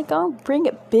town. And I'm like, oh, bring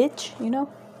it, bitch, you know?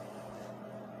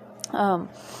 I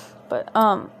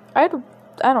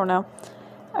don't know.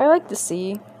 I like the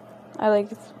sea. I like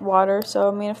water. So,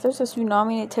 I mean, if there's a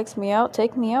tsunami and it takes me out,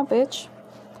 take me out, bitch.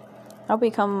 I'll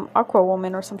become Aqua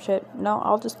Woman or some shit. No,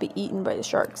 I'll just be eaten by the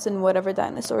sharks and whatever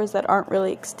dinosaurs that aren't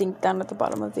really extinct down at the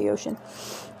bottom of the ocean.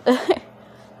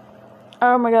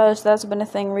 Oh my gosh, that's been a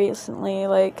thing recently.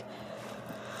 Like,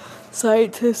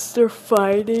 scientists are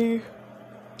finding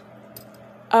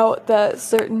out that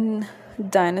certain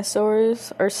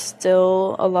dinosaurs are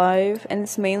still alive, and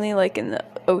it's mainly, like, in the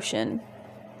ocean.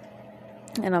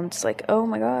 And I'm just like, oh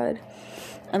my god.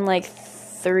 And, like,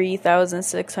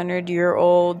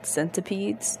 3,600-year-old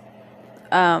centipedes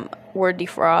were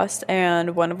defrosted,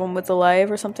 and one of them was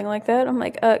alive or something like that. I'm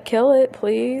like, kill it,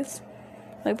 please.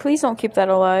 Like, please don't keep that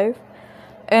alive.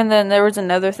 And then there was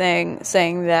another thing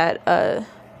saying that,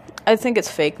 I think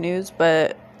it's fake news,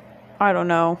 but I don't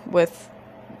know, with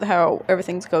how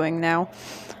everything's going now.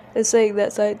 It's saying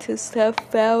that scientists have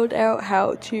found out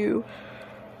how to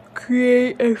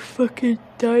create a fucking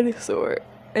dinosaur.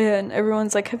 And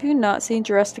everyone's like, have you not seen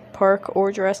Jurassic Park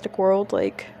or Jurassic World?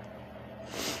 Like,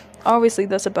 obviously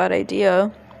that's a bad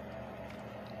idea.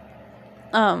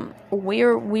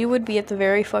 We would be at the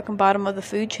very fucking bottom of the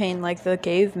food chain like the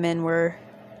cavemen were.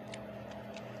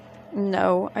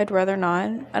 No, I'd rather not.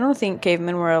 I don't think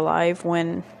cavemen were alive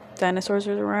when dinosaurs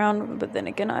were around, but then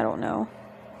again, I don't know.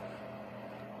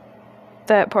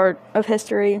 That part of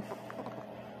history,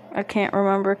 I can't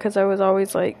remember because I was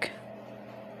always like,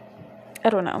 I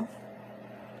don't know.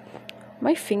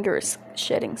 My finger is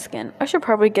shedding skin. I should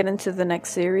probably get into the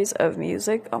next series of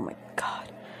music. Oh my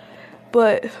god.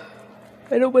 But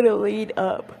I don't want to lead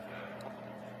up.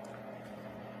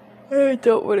 I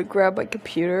don't want to grab my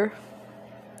computer.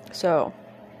 So,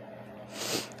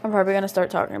 I'm probably going to start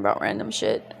talking about random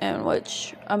shit. And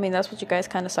which, I mean, that's what you guys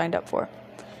kind of signed up for.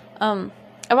 I've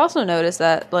also noticed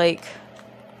that, like,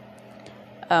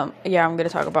 yeah, I'm going to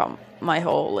talk about my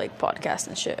whole, like, podcast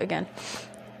and shit again.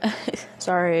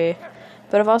 Sorry.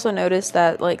 But I've also noticed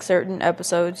that, like, certain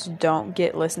episodes don't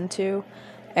get listened to,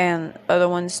 and other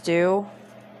ones do.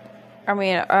 I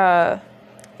mean,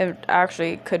 it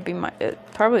actually could be it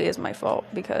probably is my fault,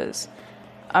 because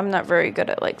I'm not very good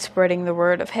at, like, spreading the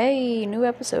word of, hey, new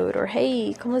episode, or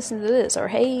hey, come listen to this, or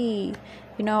hey,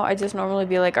 you know, I just normally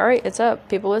be like, alright, it's up,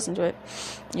 people listen to it,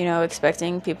 you know,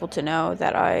 expecting people to know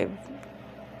that I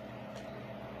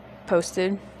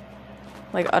posted,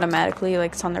 like, automatically,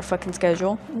 like, it's on their fucking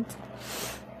schedule.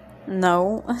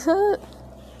 No.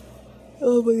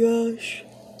 Oh my gosh.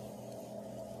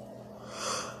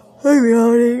 I'm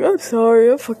yawning. I'm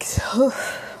sorry. I'm fucking.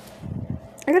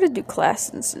 I gotta do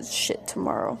classes and shit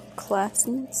tomorrow.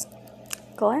 Classes.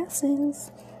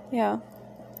 Yeah.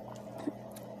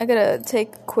 I gotta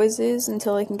take quizzes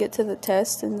until I can get to the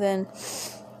test, and then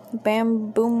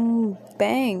bam, boom,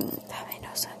 bang. That made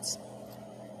no sense.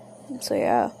 So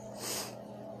yeah.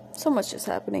 So much is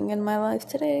happening in my life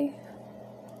today.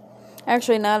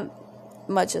 Actually, not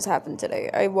much has happened today.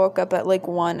 I woke up at like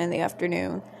 1 in the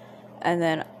afternoon, and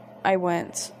then I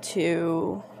went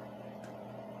to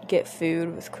get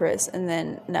food with Chris, and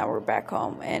then now we're back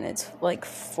home, and it's like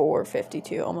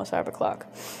 4:52, almost 5 o'clock.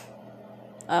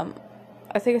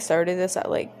 I think I started this at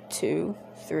like 2,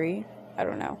 3, I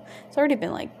don't know. It's already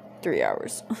been like 3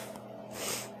 hours.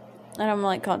 And I'm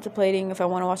like contemplating if I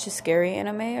want to watch a scary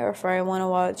anime, or if I want to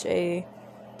watch a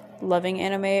loving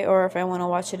anime, or if I want to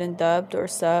watch it in dubbed or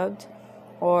subbed,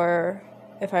 or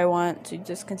if I want to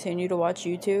just continue to watch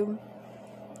YouTube,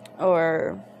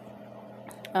 or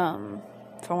if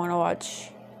I want to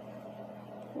watch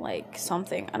like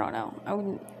something, I don't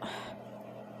know.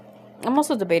 I'm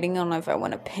also debating on if I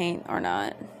want to paint or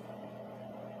not.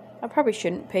 I probably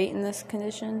shouldn't paint in this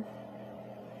condition,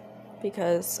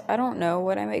 because I don't know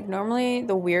what I make. Normally,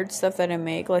 the weird stuff that I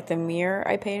make, like the mirror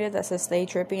I painted that says Stay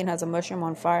Trippy and has a mushroom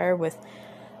on fire with,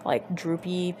 like,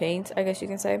 droopy paint, I guess you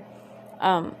can say.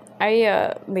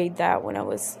 I made that when I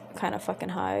was kind of fucking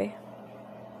high.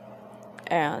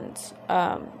 And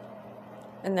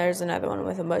there's another one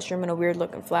with a mushroom and a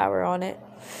weird-looking flower on it.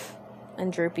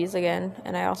 And droopies again.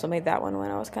 And I also made that one when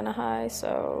I was kind of high,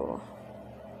 so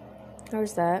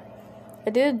there's that. I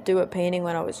did do a painting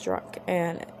when I was drunk,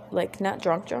 and like, not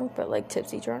drunk, but like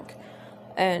tipsy drunk,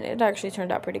 and it actually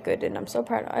turned out pretty good, and I'm so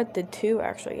proud. I did 2,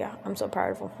 actually. Yeah, I'm so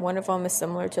proud of them. One of them is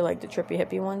similar to like the trippy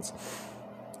hippie ones,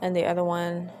 and the other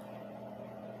one,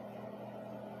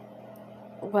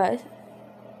 what?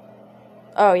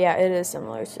 Oh yeah, it is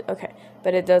similar to, okay,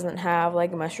 but it doesn't have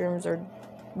like mushrooms or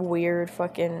weird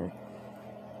fucking,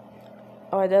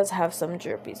 oh, it does have some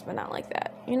drippies, but not like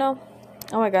that, you know?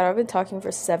 Oh my god, I've been talking for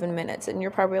 7 minutes, and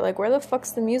you're probably like, where the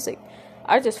fuck's the music?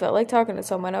 I just felt like talking to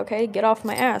someone, okay? Get off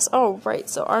my ass. Oh, right,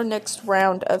 so our next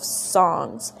round of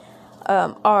songs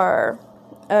are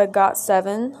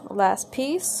GOT7, Last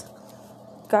Piece.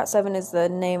 GOT7 is the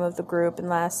name of the group, and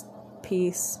Last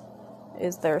Piece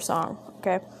is their song,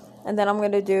 okay? And then I'm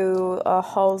going to do a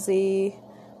Halsey,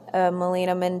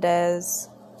 Melina Mendez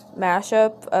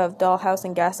mashup of Dollhouse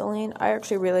and Gasoline. I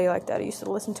actually really like that. I used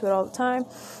to listen to it all the time.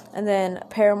 And then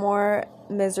Paramore,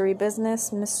 Misery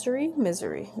Business, Misery,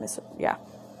 yeah.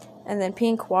 And then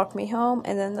Pink, Walk Me Home.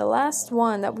 And then the last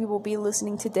one that we will be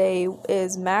listening today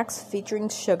is Max featuring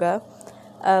Suga,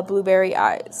 Blueberry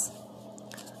Eyes.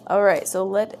 Alright, so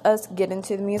let us get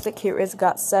into the music. Here is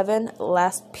GOT7,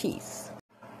 Last Piece.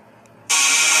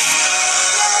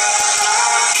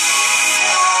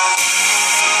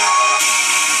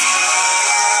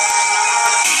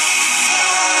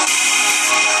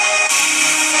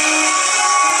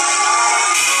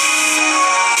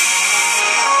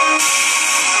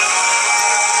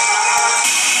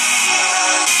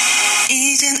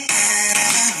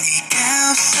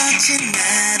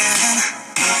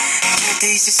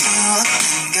 잊을 수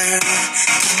없는 걸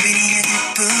분명히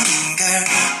예쁜 걸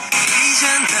이젠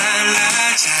달라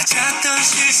찾았던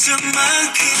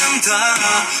실수만큼 더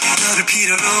너를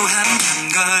필요로 한단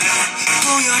걸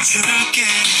보여줄게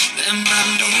내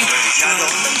맘이 나도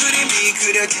어떤 그림이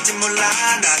그려질지 몰라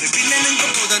나를 빛내는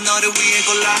것보다 너를 위해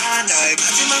골라 나의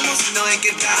마지막 모습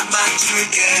너에게 다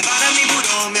맞출게 바람이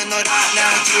불어오면 널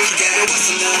안아줄게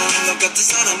왜왔어 넌 같은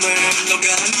사람을 너가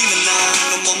아니면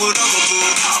난 몸으로 거부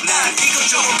난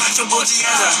이것저것 맞춰보지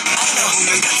않아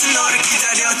운명 같은 너를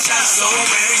기다렸자 So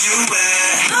where you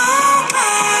at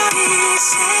Nobody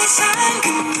세상 그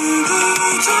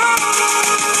누구도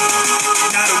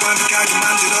나를 완벽하게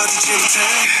만들어주지 못해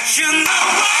You know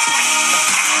what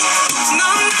넌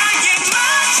나의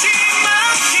마지막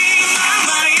희망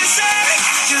My say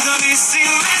You're the missing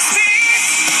last piece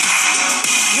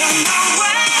You know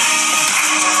what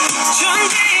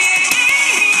전쟁의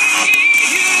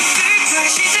이유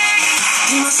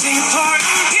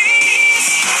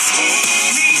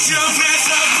your breath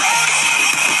of love.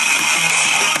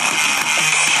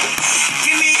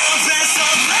 Give me your breath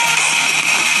of love.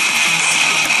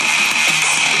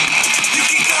 You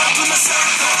can complete my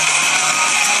circle.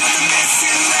 You're the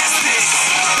missing last piece.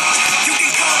 You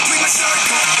can complete my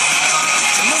circle.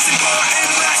 The most important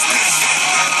last piece.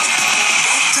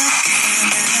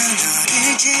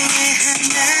 너를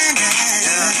제외한다나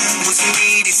무슨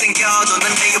일이 생겨도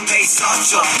난 내 옆에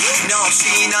있어줘 너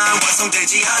없이 난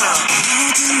완성되지 않아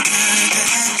모든 걸 다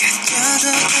가져도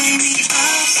의미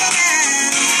없어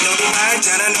난 너도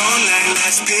알잖아 넌 나의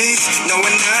masterpiece 너와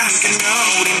나 함께면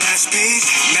우리 masterpiece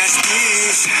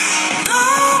masterpiece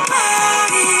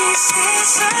Nobody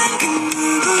세상 그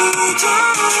누구도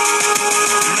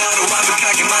나를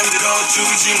완벽하게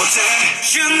만들어주지 못해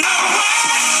You know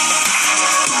what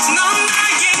넌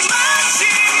나의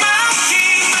마지막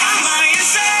희망만이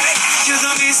say You're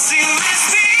the missing last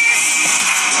piece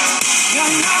You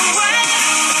know what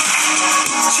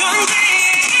존재의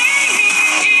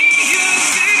이유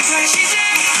끝과 시작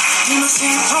The most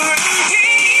important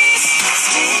piece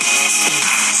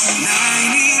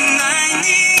 99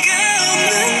 네가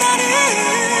없는 나는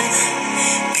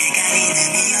배가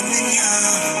이름이 없는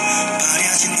영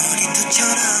버려진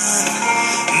놀이터처럼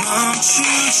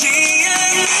멈추지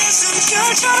않는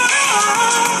숨결처럼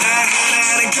날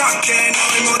하나는 걷게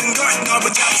너의 모든 걸 널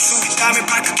붙잡을 수 있다면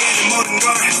발크게 된 모든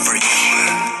걸 For you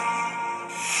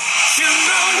You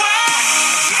know what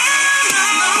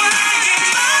너와 나의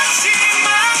마지막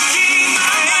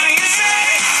희망만이 say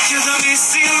You're the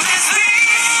missing last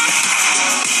piece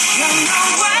You know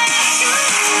what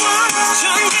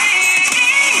존재의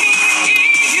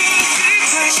이유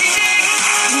끝과 시작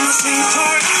The most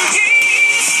important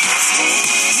piece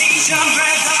Need your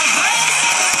breath of love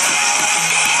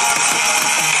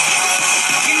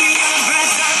Give me your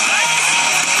breath of love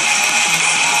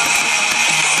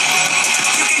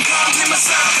You can complete my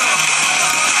circle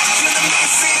You're the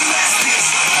missing last piece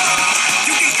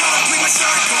You can complete my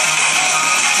circle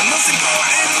The most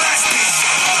important last piece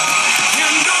You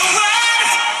know what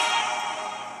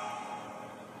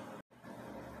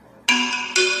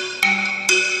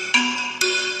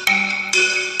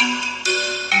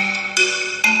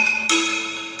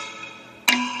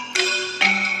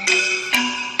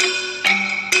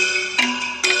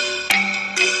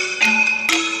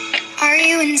Are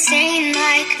you insane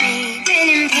like me? Been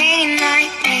in pain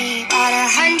like me? Bought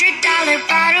 $100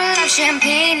 bottle of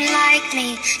champagne like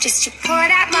me? Just to pour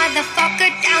that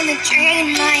motherfucker down the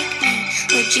drain like me?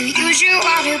 Would you use your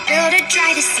water bill to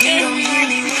try to You stain don't hear like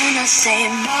me me? when I say,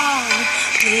 Mom,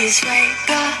 please wake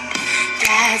up.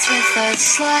 Dad's with a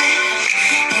slut,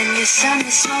 and your son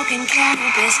is smoking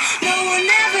cannabis. No one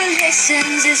ever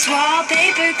listens, this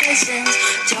wallpaper glistens.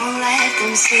 Don't let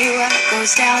them see what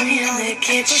goes down in the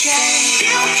kitchen. You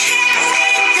can't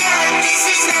wake up, this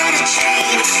is not a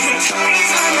dream. The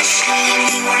toys on the machine,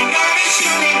 you are not a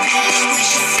human being. We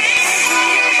should fix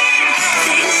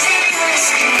things that are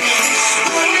screaming.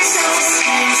 Lower your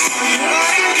self-esteem, so you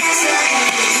order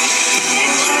gasoline.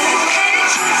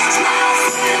 Smile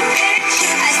for the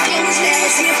picture. I think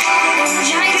there's your problem.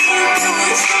 Trying to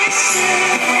influence things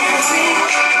that we're perfect.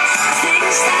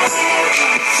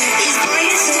 These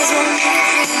voices will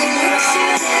never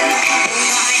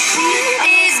My feet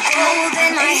is gold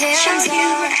and my hands are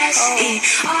H-O-U-S-E.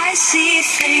 I see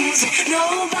things that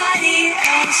nobody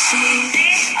else sees.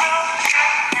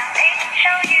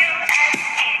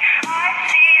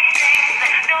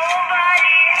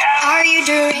 Are you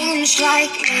deranged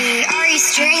like me? Are you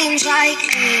strange like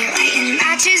me? Lighting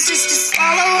matches just to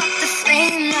swallow up the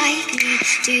flame like me?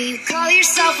 Do you call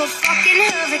yourself a fucking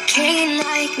hurricane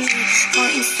like me?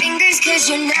 Pointing fingers cause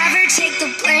you never take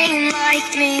the blame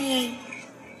like me.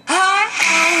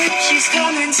 She's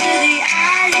coming to the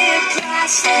alley of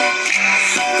plastic.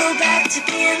 Go back to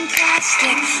being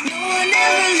plastic. No one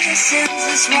ever listens.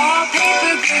 This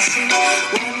wallpaper glistens.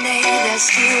 One day they'll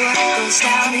see what goes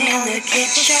down in the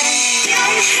kitchen.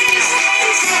 Young trees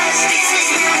raise us, this is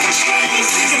not a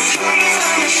choice. The toys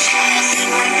on the shelf,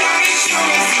 we're not a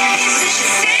human face. We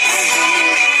should fix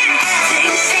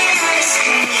things that are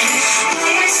screaming.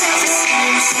 Lower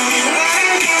self-esteem, so you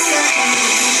order gasoline.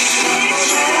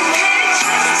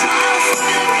 Smile for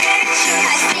the picture.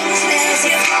 I think there's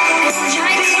your problem.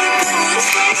 Trying to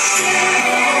influence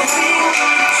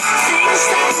things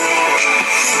that we're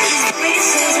these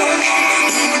voices will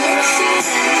never feel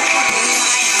them.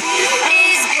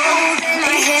 Is gold in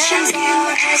my hands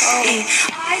are H-O-U-S-E.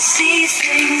 I see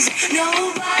things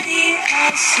nobody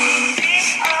else sees.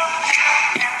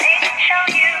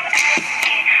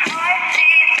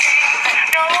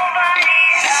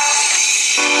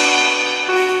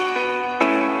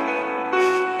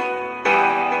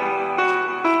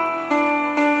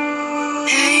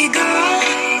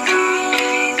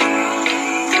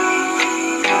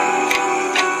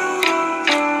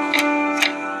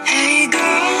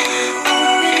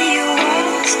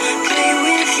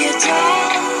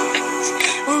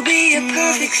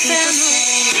 perfect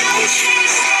family.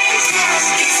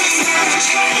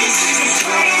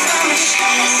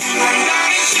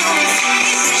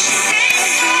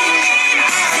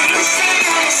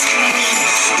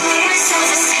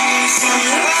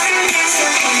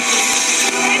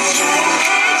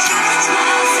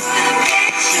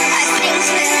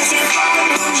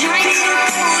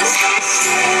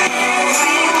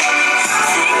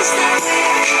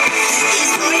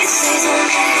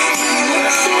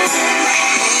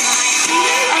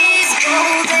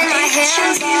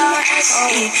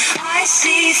 I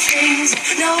see things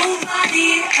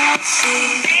nobody else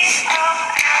sees.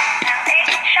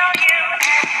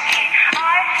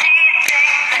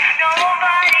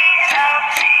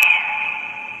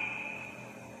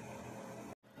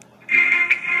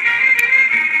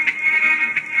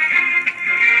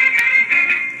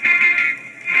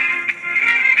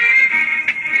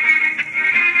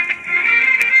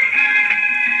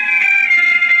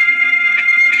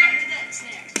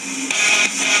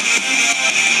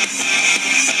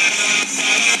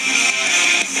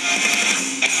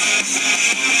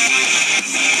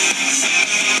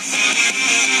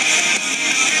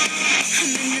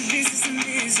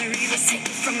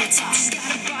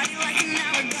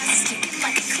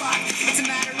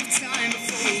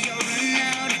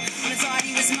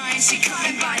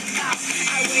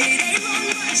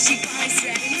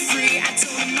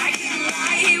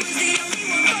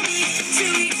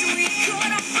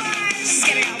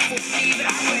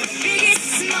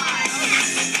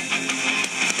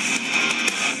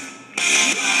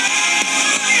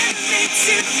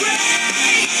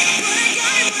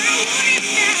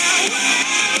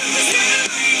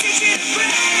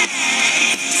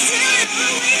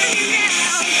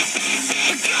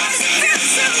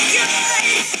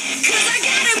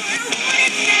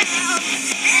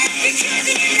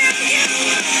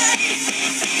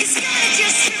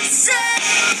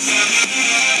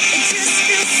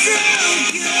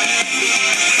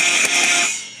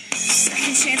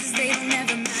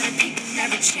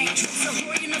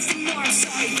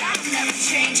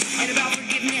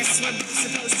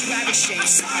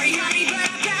 Sorry, honey, but I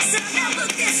passed up. Now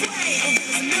look this way. Oh,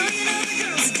 there's a million other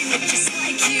girls that do it just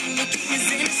like you, looking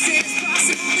as innocent as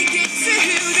possible to get to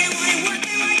who they want and what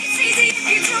they like. It's easy if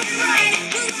you do it right.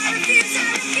 Well, I refuse,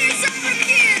 I refuse, I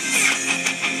refuse.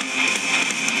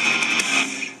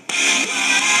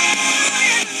 Whoa,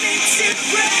 I never meant to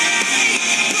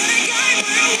brag, but I got it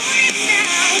where I want it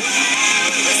now.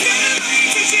 Whoa, it was never my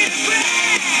intention to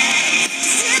brag.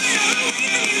 Just steal it all away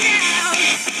from you now.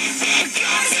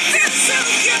 Because it feels so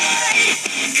good,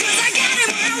 cause I got it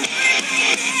where I want it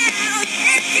right now.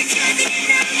 And if you could, then you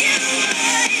know you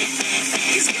would,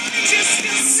 cause God, it just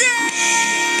feels so,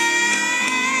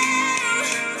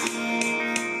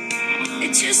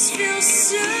 it just feels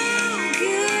so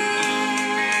good.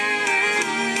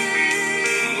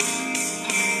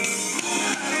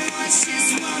 I watched his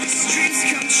wildest dreams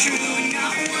come true,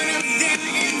 not one of them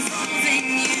involving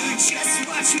you. Just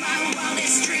watch my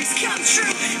wildest dreams come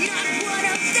true, not one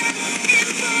of them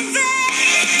involving.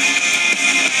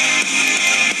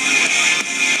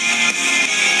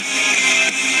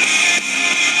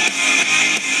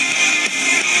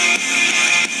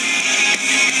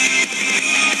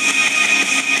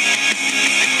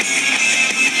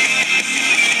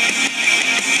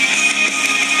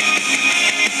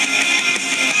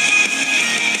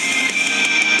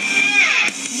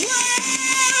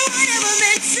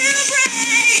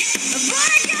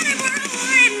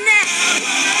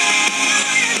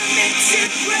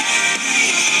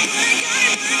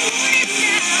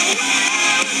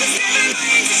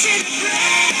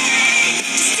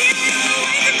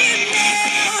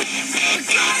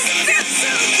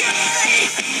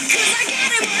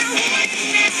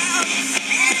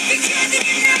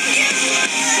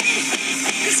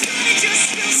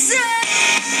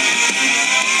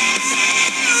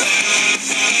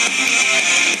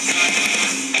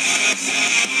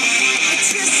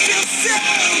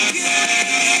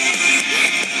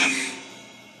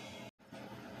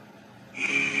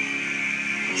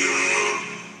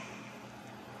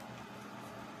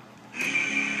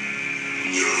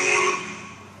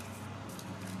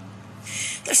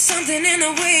 There's something in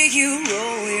the way you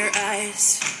roll your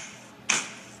eyes,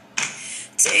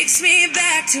 takes me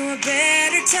back to a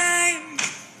better time,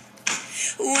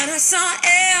 when I saw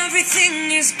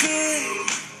everything is good,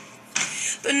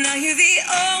 but now you're the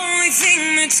only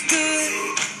thing that's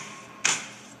good.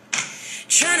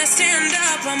 Trying to stand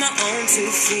up on my own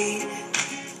 2 feet,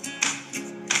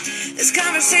 this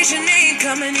conversation ain't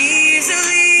coming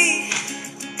easily,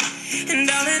 and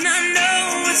darling, I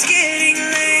know it's getting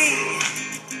late.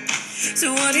 So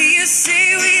what do you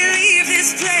say we leave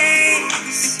this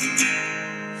place?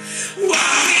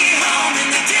 Walk me home in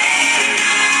the dead of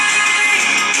night.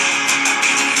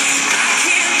 I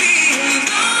can't be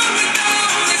alone with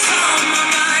all that's on my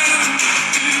mind.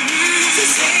 So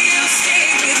say you'll stay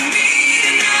with me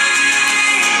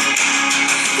tonight.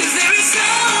 'Cause there is so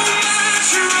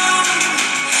much wrong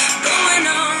going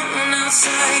on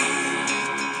outside.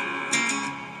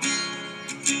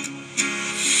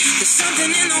 There's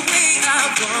something in the way I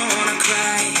wanna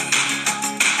cry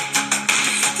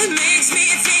that makes me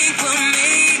think we'll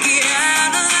make it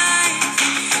out alive.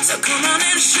 So come on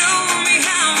and show me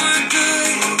how we're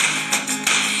good.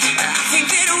 I think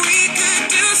that we could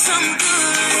do some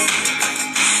good.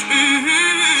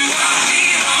 Walk me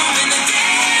home in the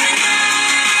dead of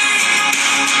night.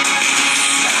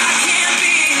 I can't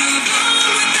be alone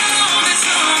with all that's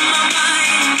on my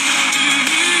mind.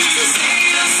 So say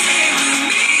you'll stay with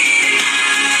me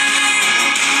tonight.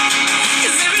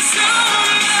 'Cause there is so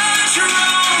much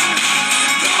wrong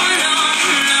going on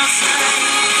outside.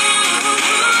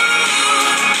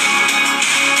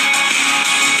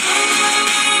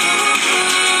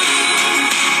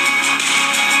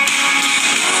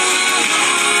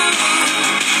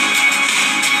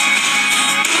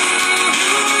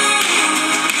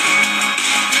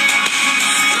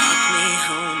 Lock me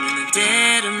home in the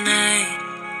dead of night.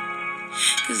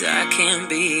 'Cause I can't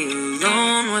be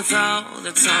alone with all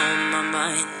that's on my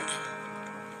mind.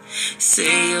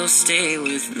 Say you'll stay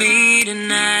with me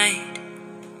tonight.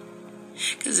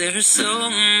 'Cause there is so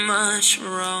much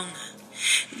wrong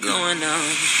going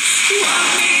on. Walk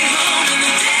me home in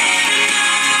the dead of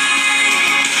night.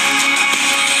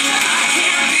 I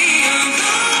can't be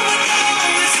alone with all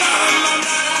that's on my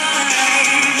mind.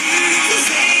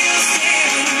 Say you'll stay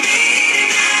with me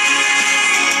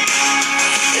tonight.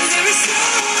 'Cause there is so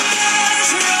much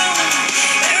wrong.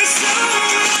 There is so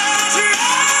much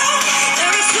wrong.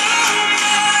 There is so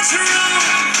much wrong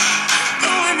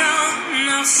going on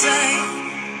outside.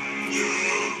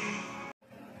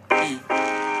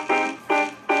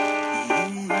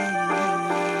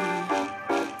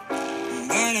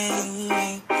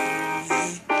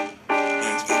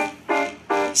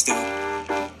 Stop.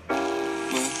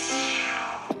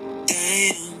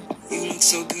 Damn, you look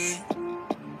so good.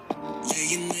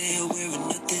 Laying there wearing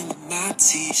nothing but my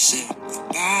t-shirt. Your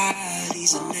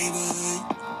body's a neighborhood.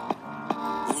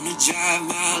 Wanna drive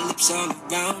my lips all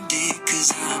around it. 'Cause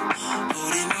I'm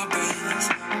holding my breath,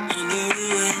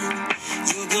 wondering when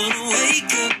you're gonna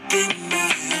wake up in my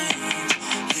arms.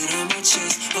 Head on my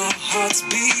chest, my heart's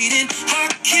beating. I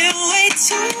can't wait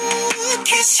to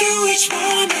kiss you each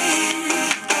morning.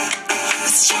 The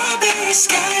strawberry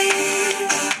sky.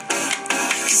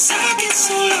 'Cause I get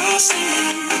so lost in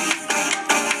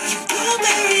your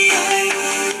blueberry eyes.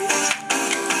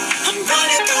 I'm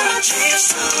running through my dreams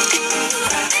so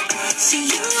see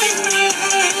you in my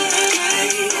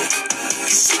life.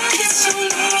 'Cause I get so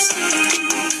lost in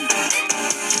your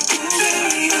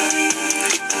blueberry eyes.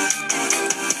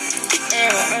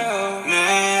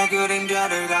 내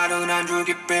그림자를 가둔 한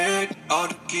줄기 빛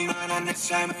어둡기만 한 내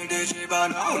삶을 뒤집어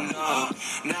놓아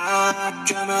나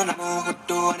어쩌면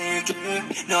아무것도 아닐지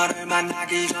너를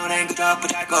만나기 전엔 그저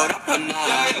보잘것없던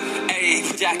나 에이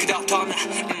보잘것없던 나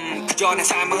그저 내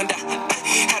삶은 흔다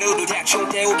하루를 대충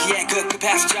때우기에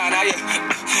급급했었잖아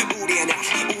우리의 낮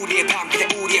우리의 밤 그래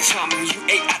우리의 삶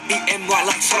UARBMY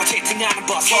like 서로 채팅하는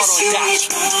법 서로의 다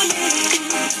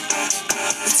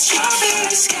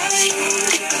Strawberry sky,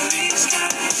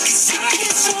 'cause I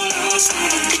get so lost in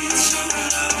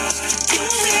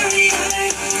blueberry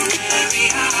eye.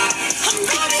 I'm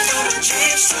running through my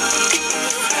dreams so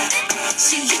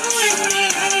see you in my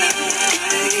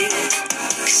life.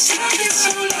 'Cause I get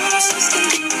so lost in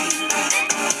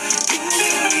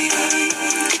blueberry eyes.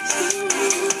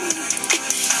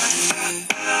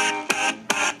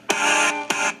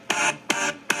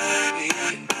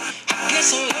 I get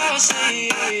so lost in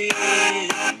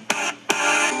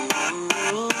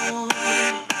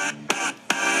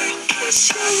kiss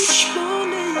you each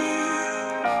morning.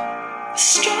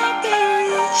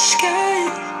 Strawberry sky.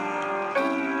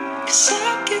 'Cause I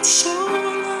get so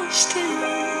lost in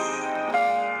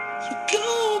your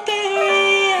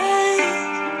blueberry eyes.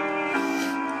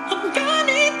 I'm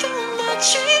running through my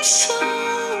dreams so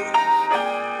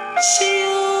see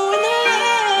you in the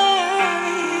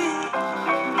light.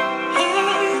 I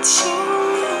get so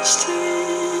lost in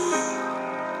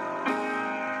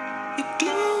your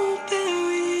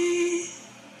blueberry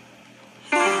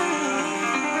eyes.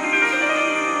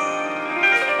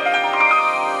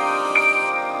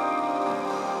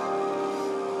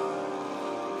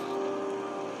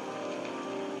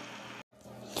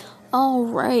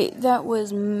 Alright, that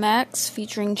was Max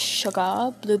featuring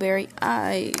Sugar, Blueberry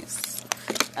Eyes.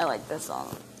 I like this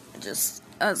song. Just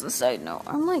as a side note,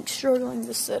 I'm like struggling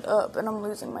to sit up and I'm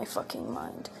losing my fucking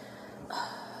mind.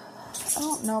 I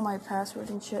don't know my password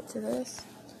and shit to this.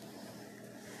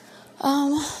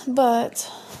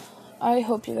 But I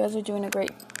hope you guys are doing a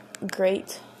great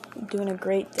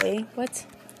day. What?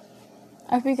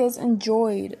 I hope you guys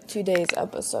enjoyed today's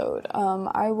episode.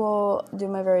 I will do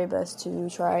my very best to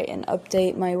try and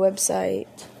update my website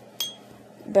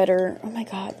better. Oh my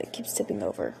god, it keeps tipping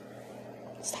over.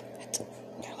 Stop it.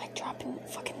 You're like dropping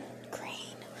fucking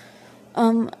grain.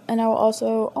 And I will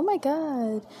also, oh my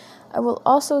god, I will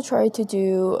also try to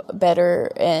do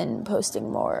better in posting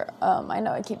more. I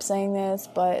know I keep saying this,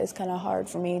 but it's kind of hard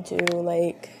for me to,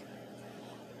 like,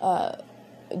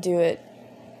 do it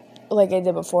like I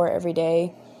did before every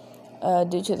day,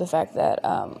 due to the fact that,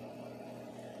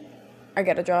 I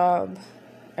got a job,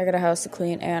 I got a house to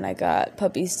clean, and I got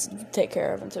puppies to take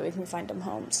care of until we can find them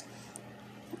homes.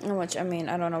 Which, I mean,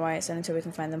 I don't know why I said until we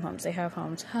can find them homes. They have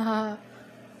homes. Haha.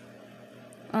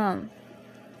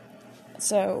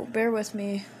 So, bear with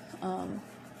me,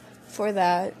 for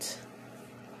that.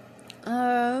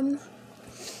 So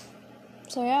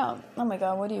yeah. Oh my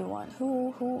god, what do you want?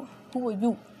 Who are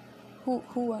you?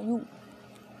 Who are you?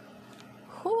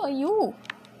 Who are you?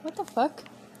 What the fuck?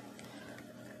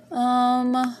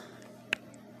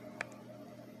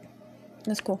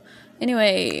 That's cool.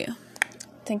 Anyway,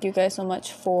 thank you guys so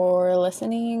much for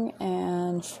listening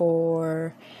and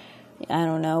for, I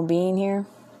don't know, being here.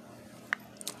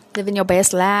 Living your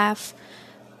best life.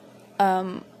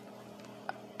 What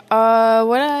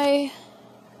I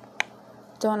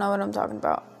don't know what I'm talking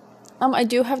about. I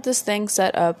do have this thing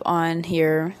set up on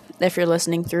here, if you're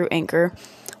listening through Anchor.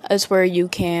 It's where you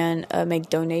can make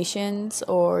donations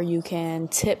or you can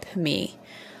tip me.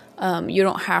 You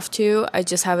don't have to. I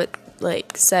just have it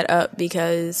like set up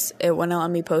because it wouldn't let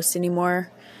me post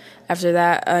anymore. After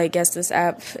that, I guess this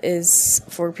app is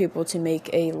for people to make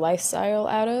a lifestyle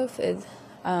out of.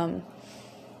 I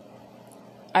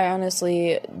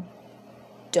honestly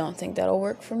don't think that'll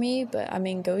work for me, but I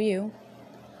mean, go you.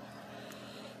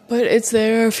 But it's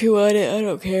there if you want it. I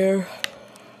don't care.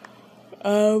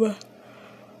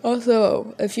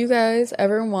 Also, if you guys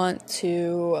ever want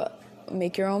to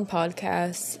make your own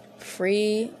podcast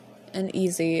free and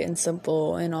easy and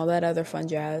simple and all that other fun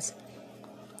jazz,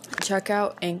 check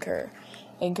out Anchor.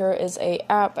 Anchor is a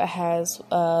app. It has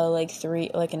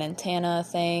like an antenna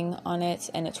thing on it,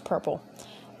 and it's purple.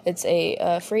 It's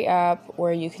a free app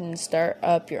where you can start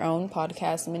up your own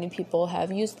podcast. Many people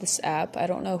have used this app. I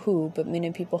don't know who, but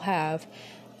many people have.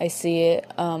 I see it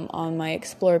on my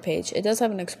Explore page. It does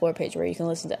have an Explore page where you can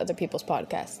listen to other people's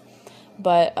podcasts.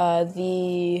 But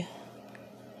the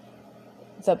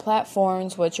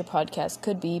platforms which your podcast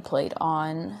could be played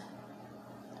on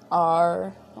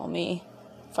are, let me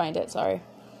find it, sorry,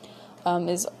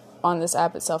 is on this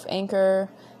app itself, Anchor.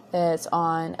 It's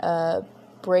on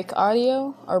Breaker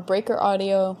Audio,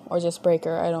 or just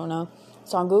Breaker, I don't know.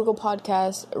 It's on Google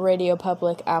Podcasts, Radio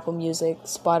Public, Apple Music,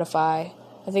 Spotify.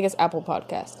 I think it's Apple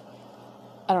Podcast.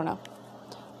 I don't know.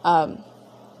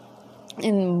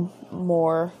 And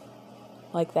more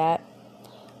like that.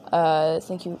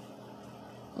 Thank you.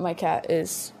 My cat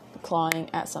is clawing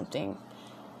at something.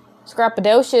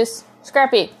 Scrapadocious.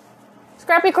 Scrappy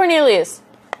Cornelius.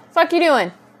 Fuck you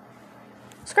doing?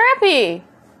 Scrappy!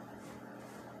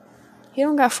 He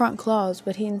don't got front claws,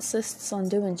 but he insists on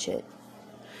doing shit.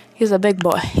 He's a big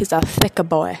boy. He's a thicker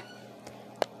boy.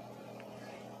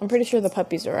 I'm pretty sure the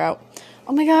puppies are out.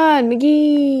 Oh my god,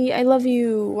 McGee, I love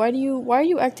you. Why are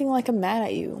you acting like I'm mad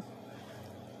at you?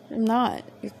 I'm not.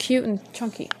 You're cute and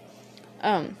chunky.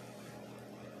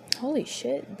 Holy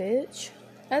shit, bitch.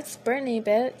 That's Brittany,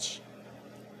 bitch.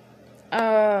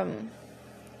 But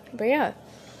yeah.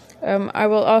 I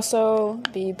will also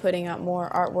be putting out more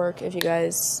artwork if you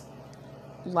guys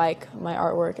like my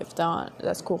artwork. If not,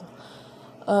 that's cool.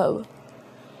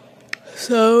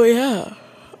 So yeah.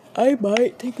 I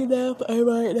might take a nap, I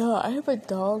might not. I have a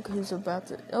dog who's about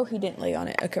to... Oh, he didn't lay on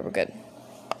it. Okay, we're good.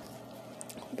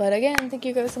 But again, thank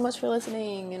you guys so much for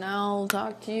listening, and I'll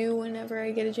talk to you whenever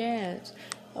I get a chance.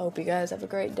 I hope you guys have a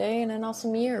great day and an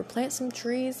awesome year. Plant some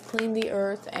trees, clean the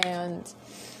earth, and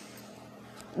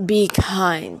be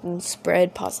kind and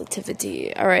spread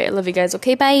positivity. Alright, I love you guys.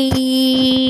 Okay, bye!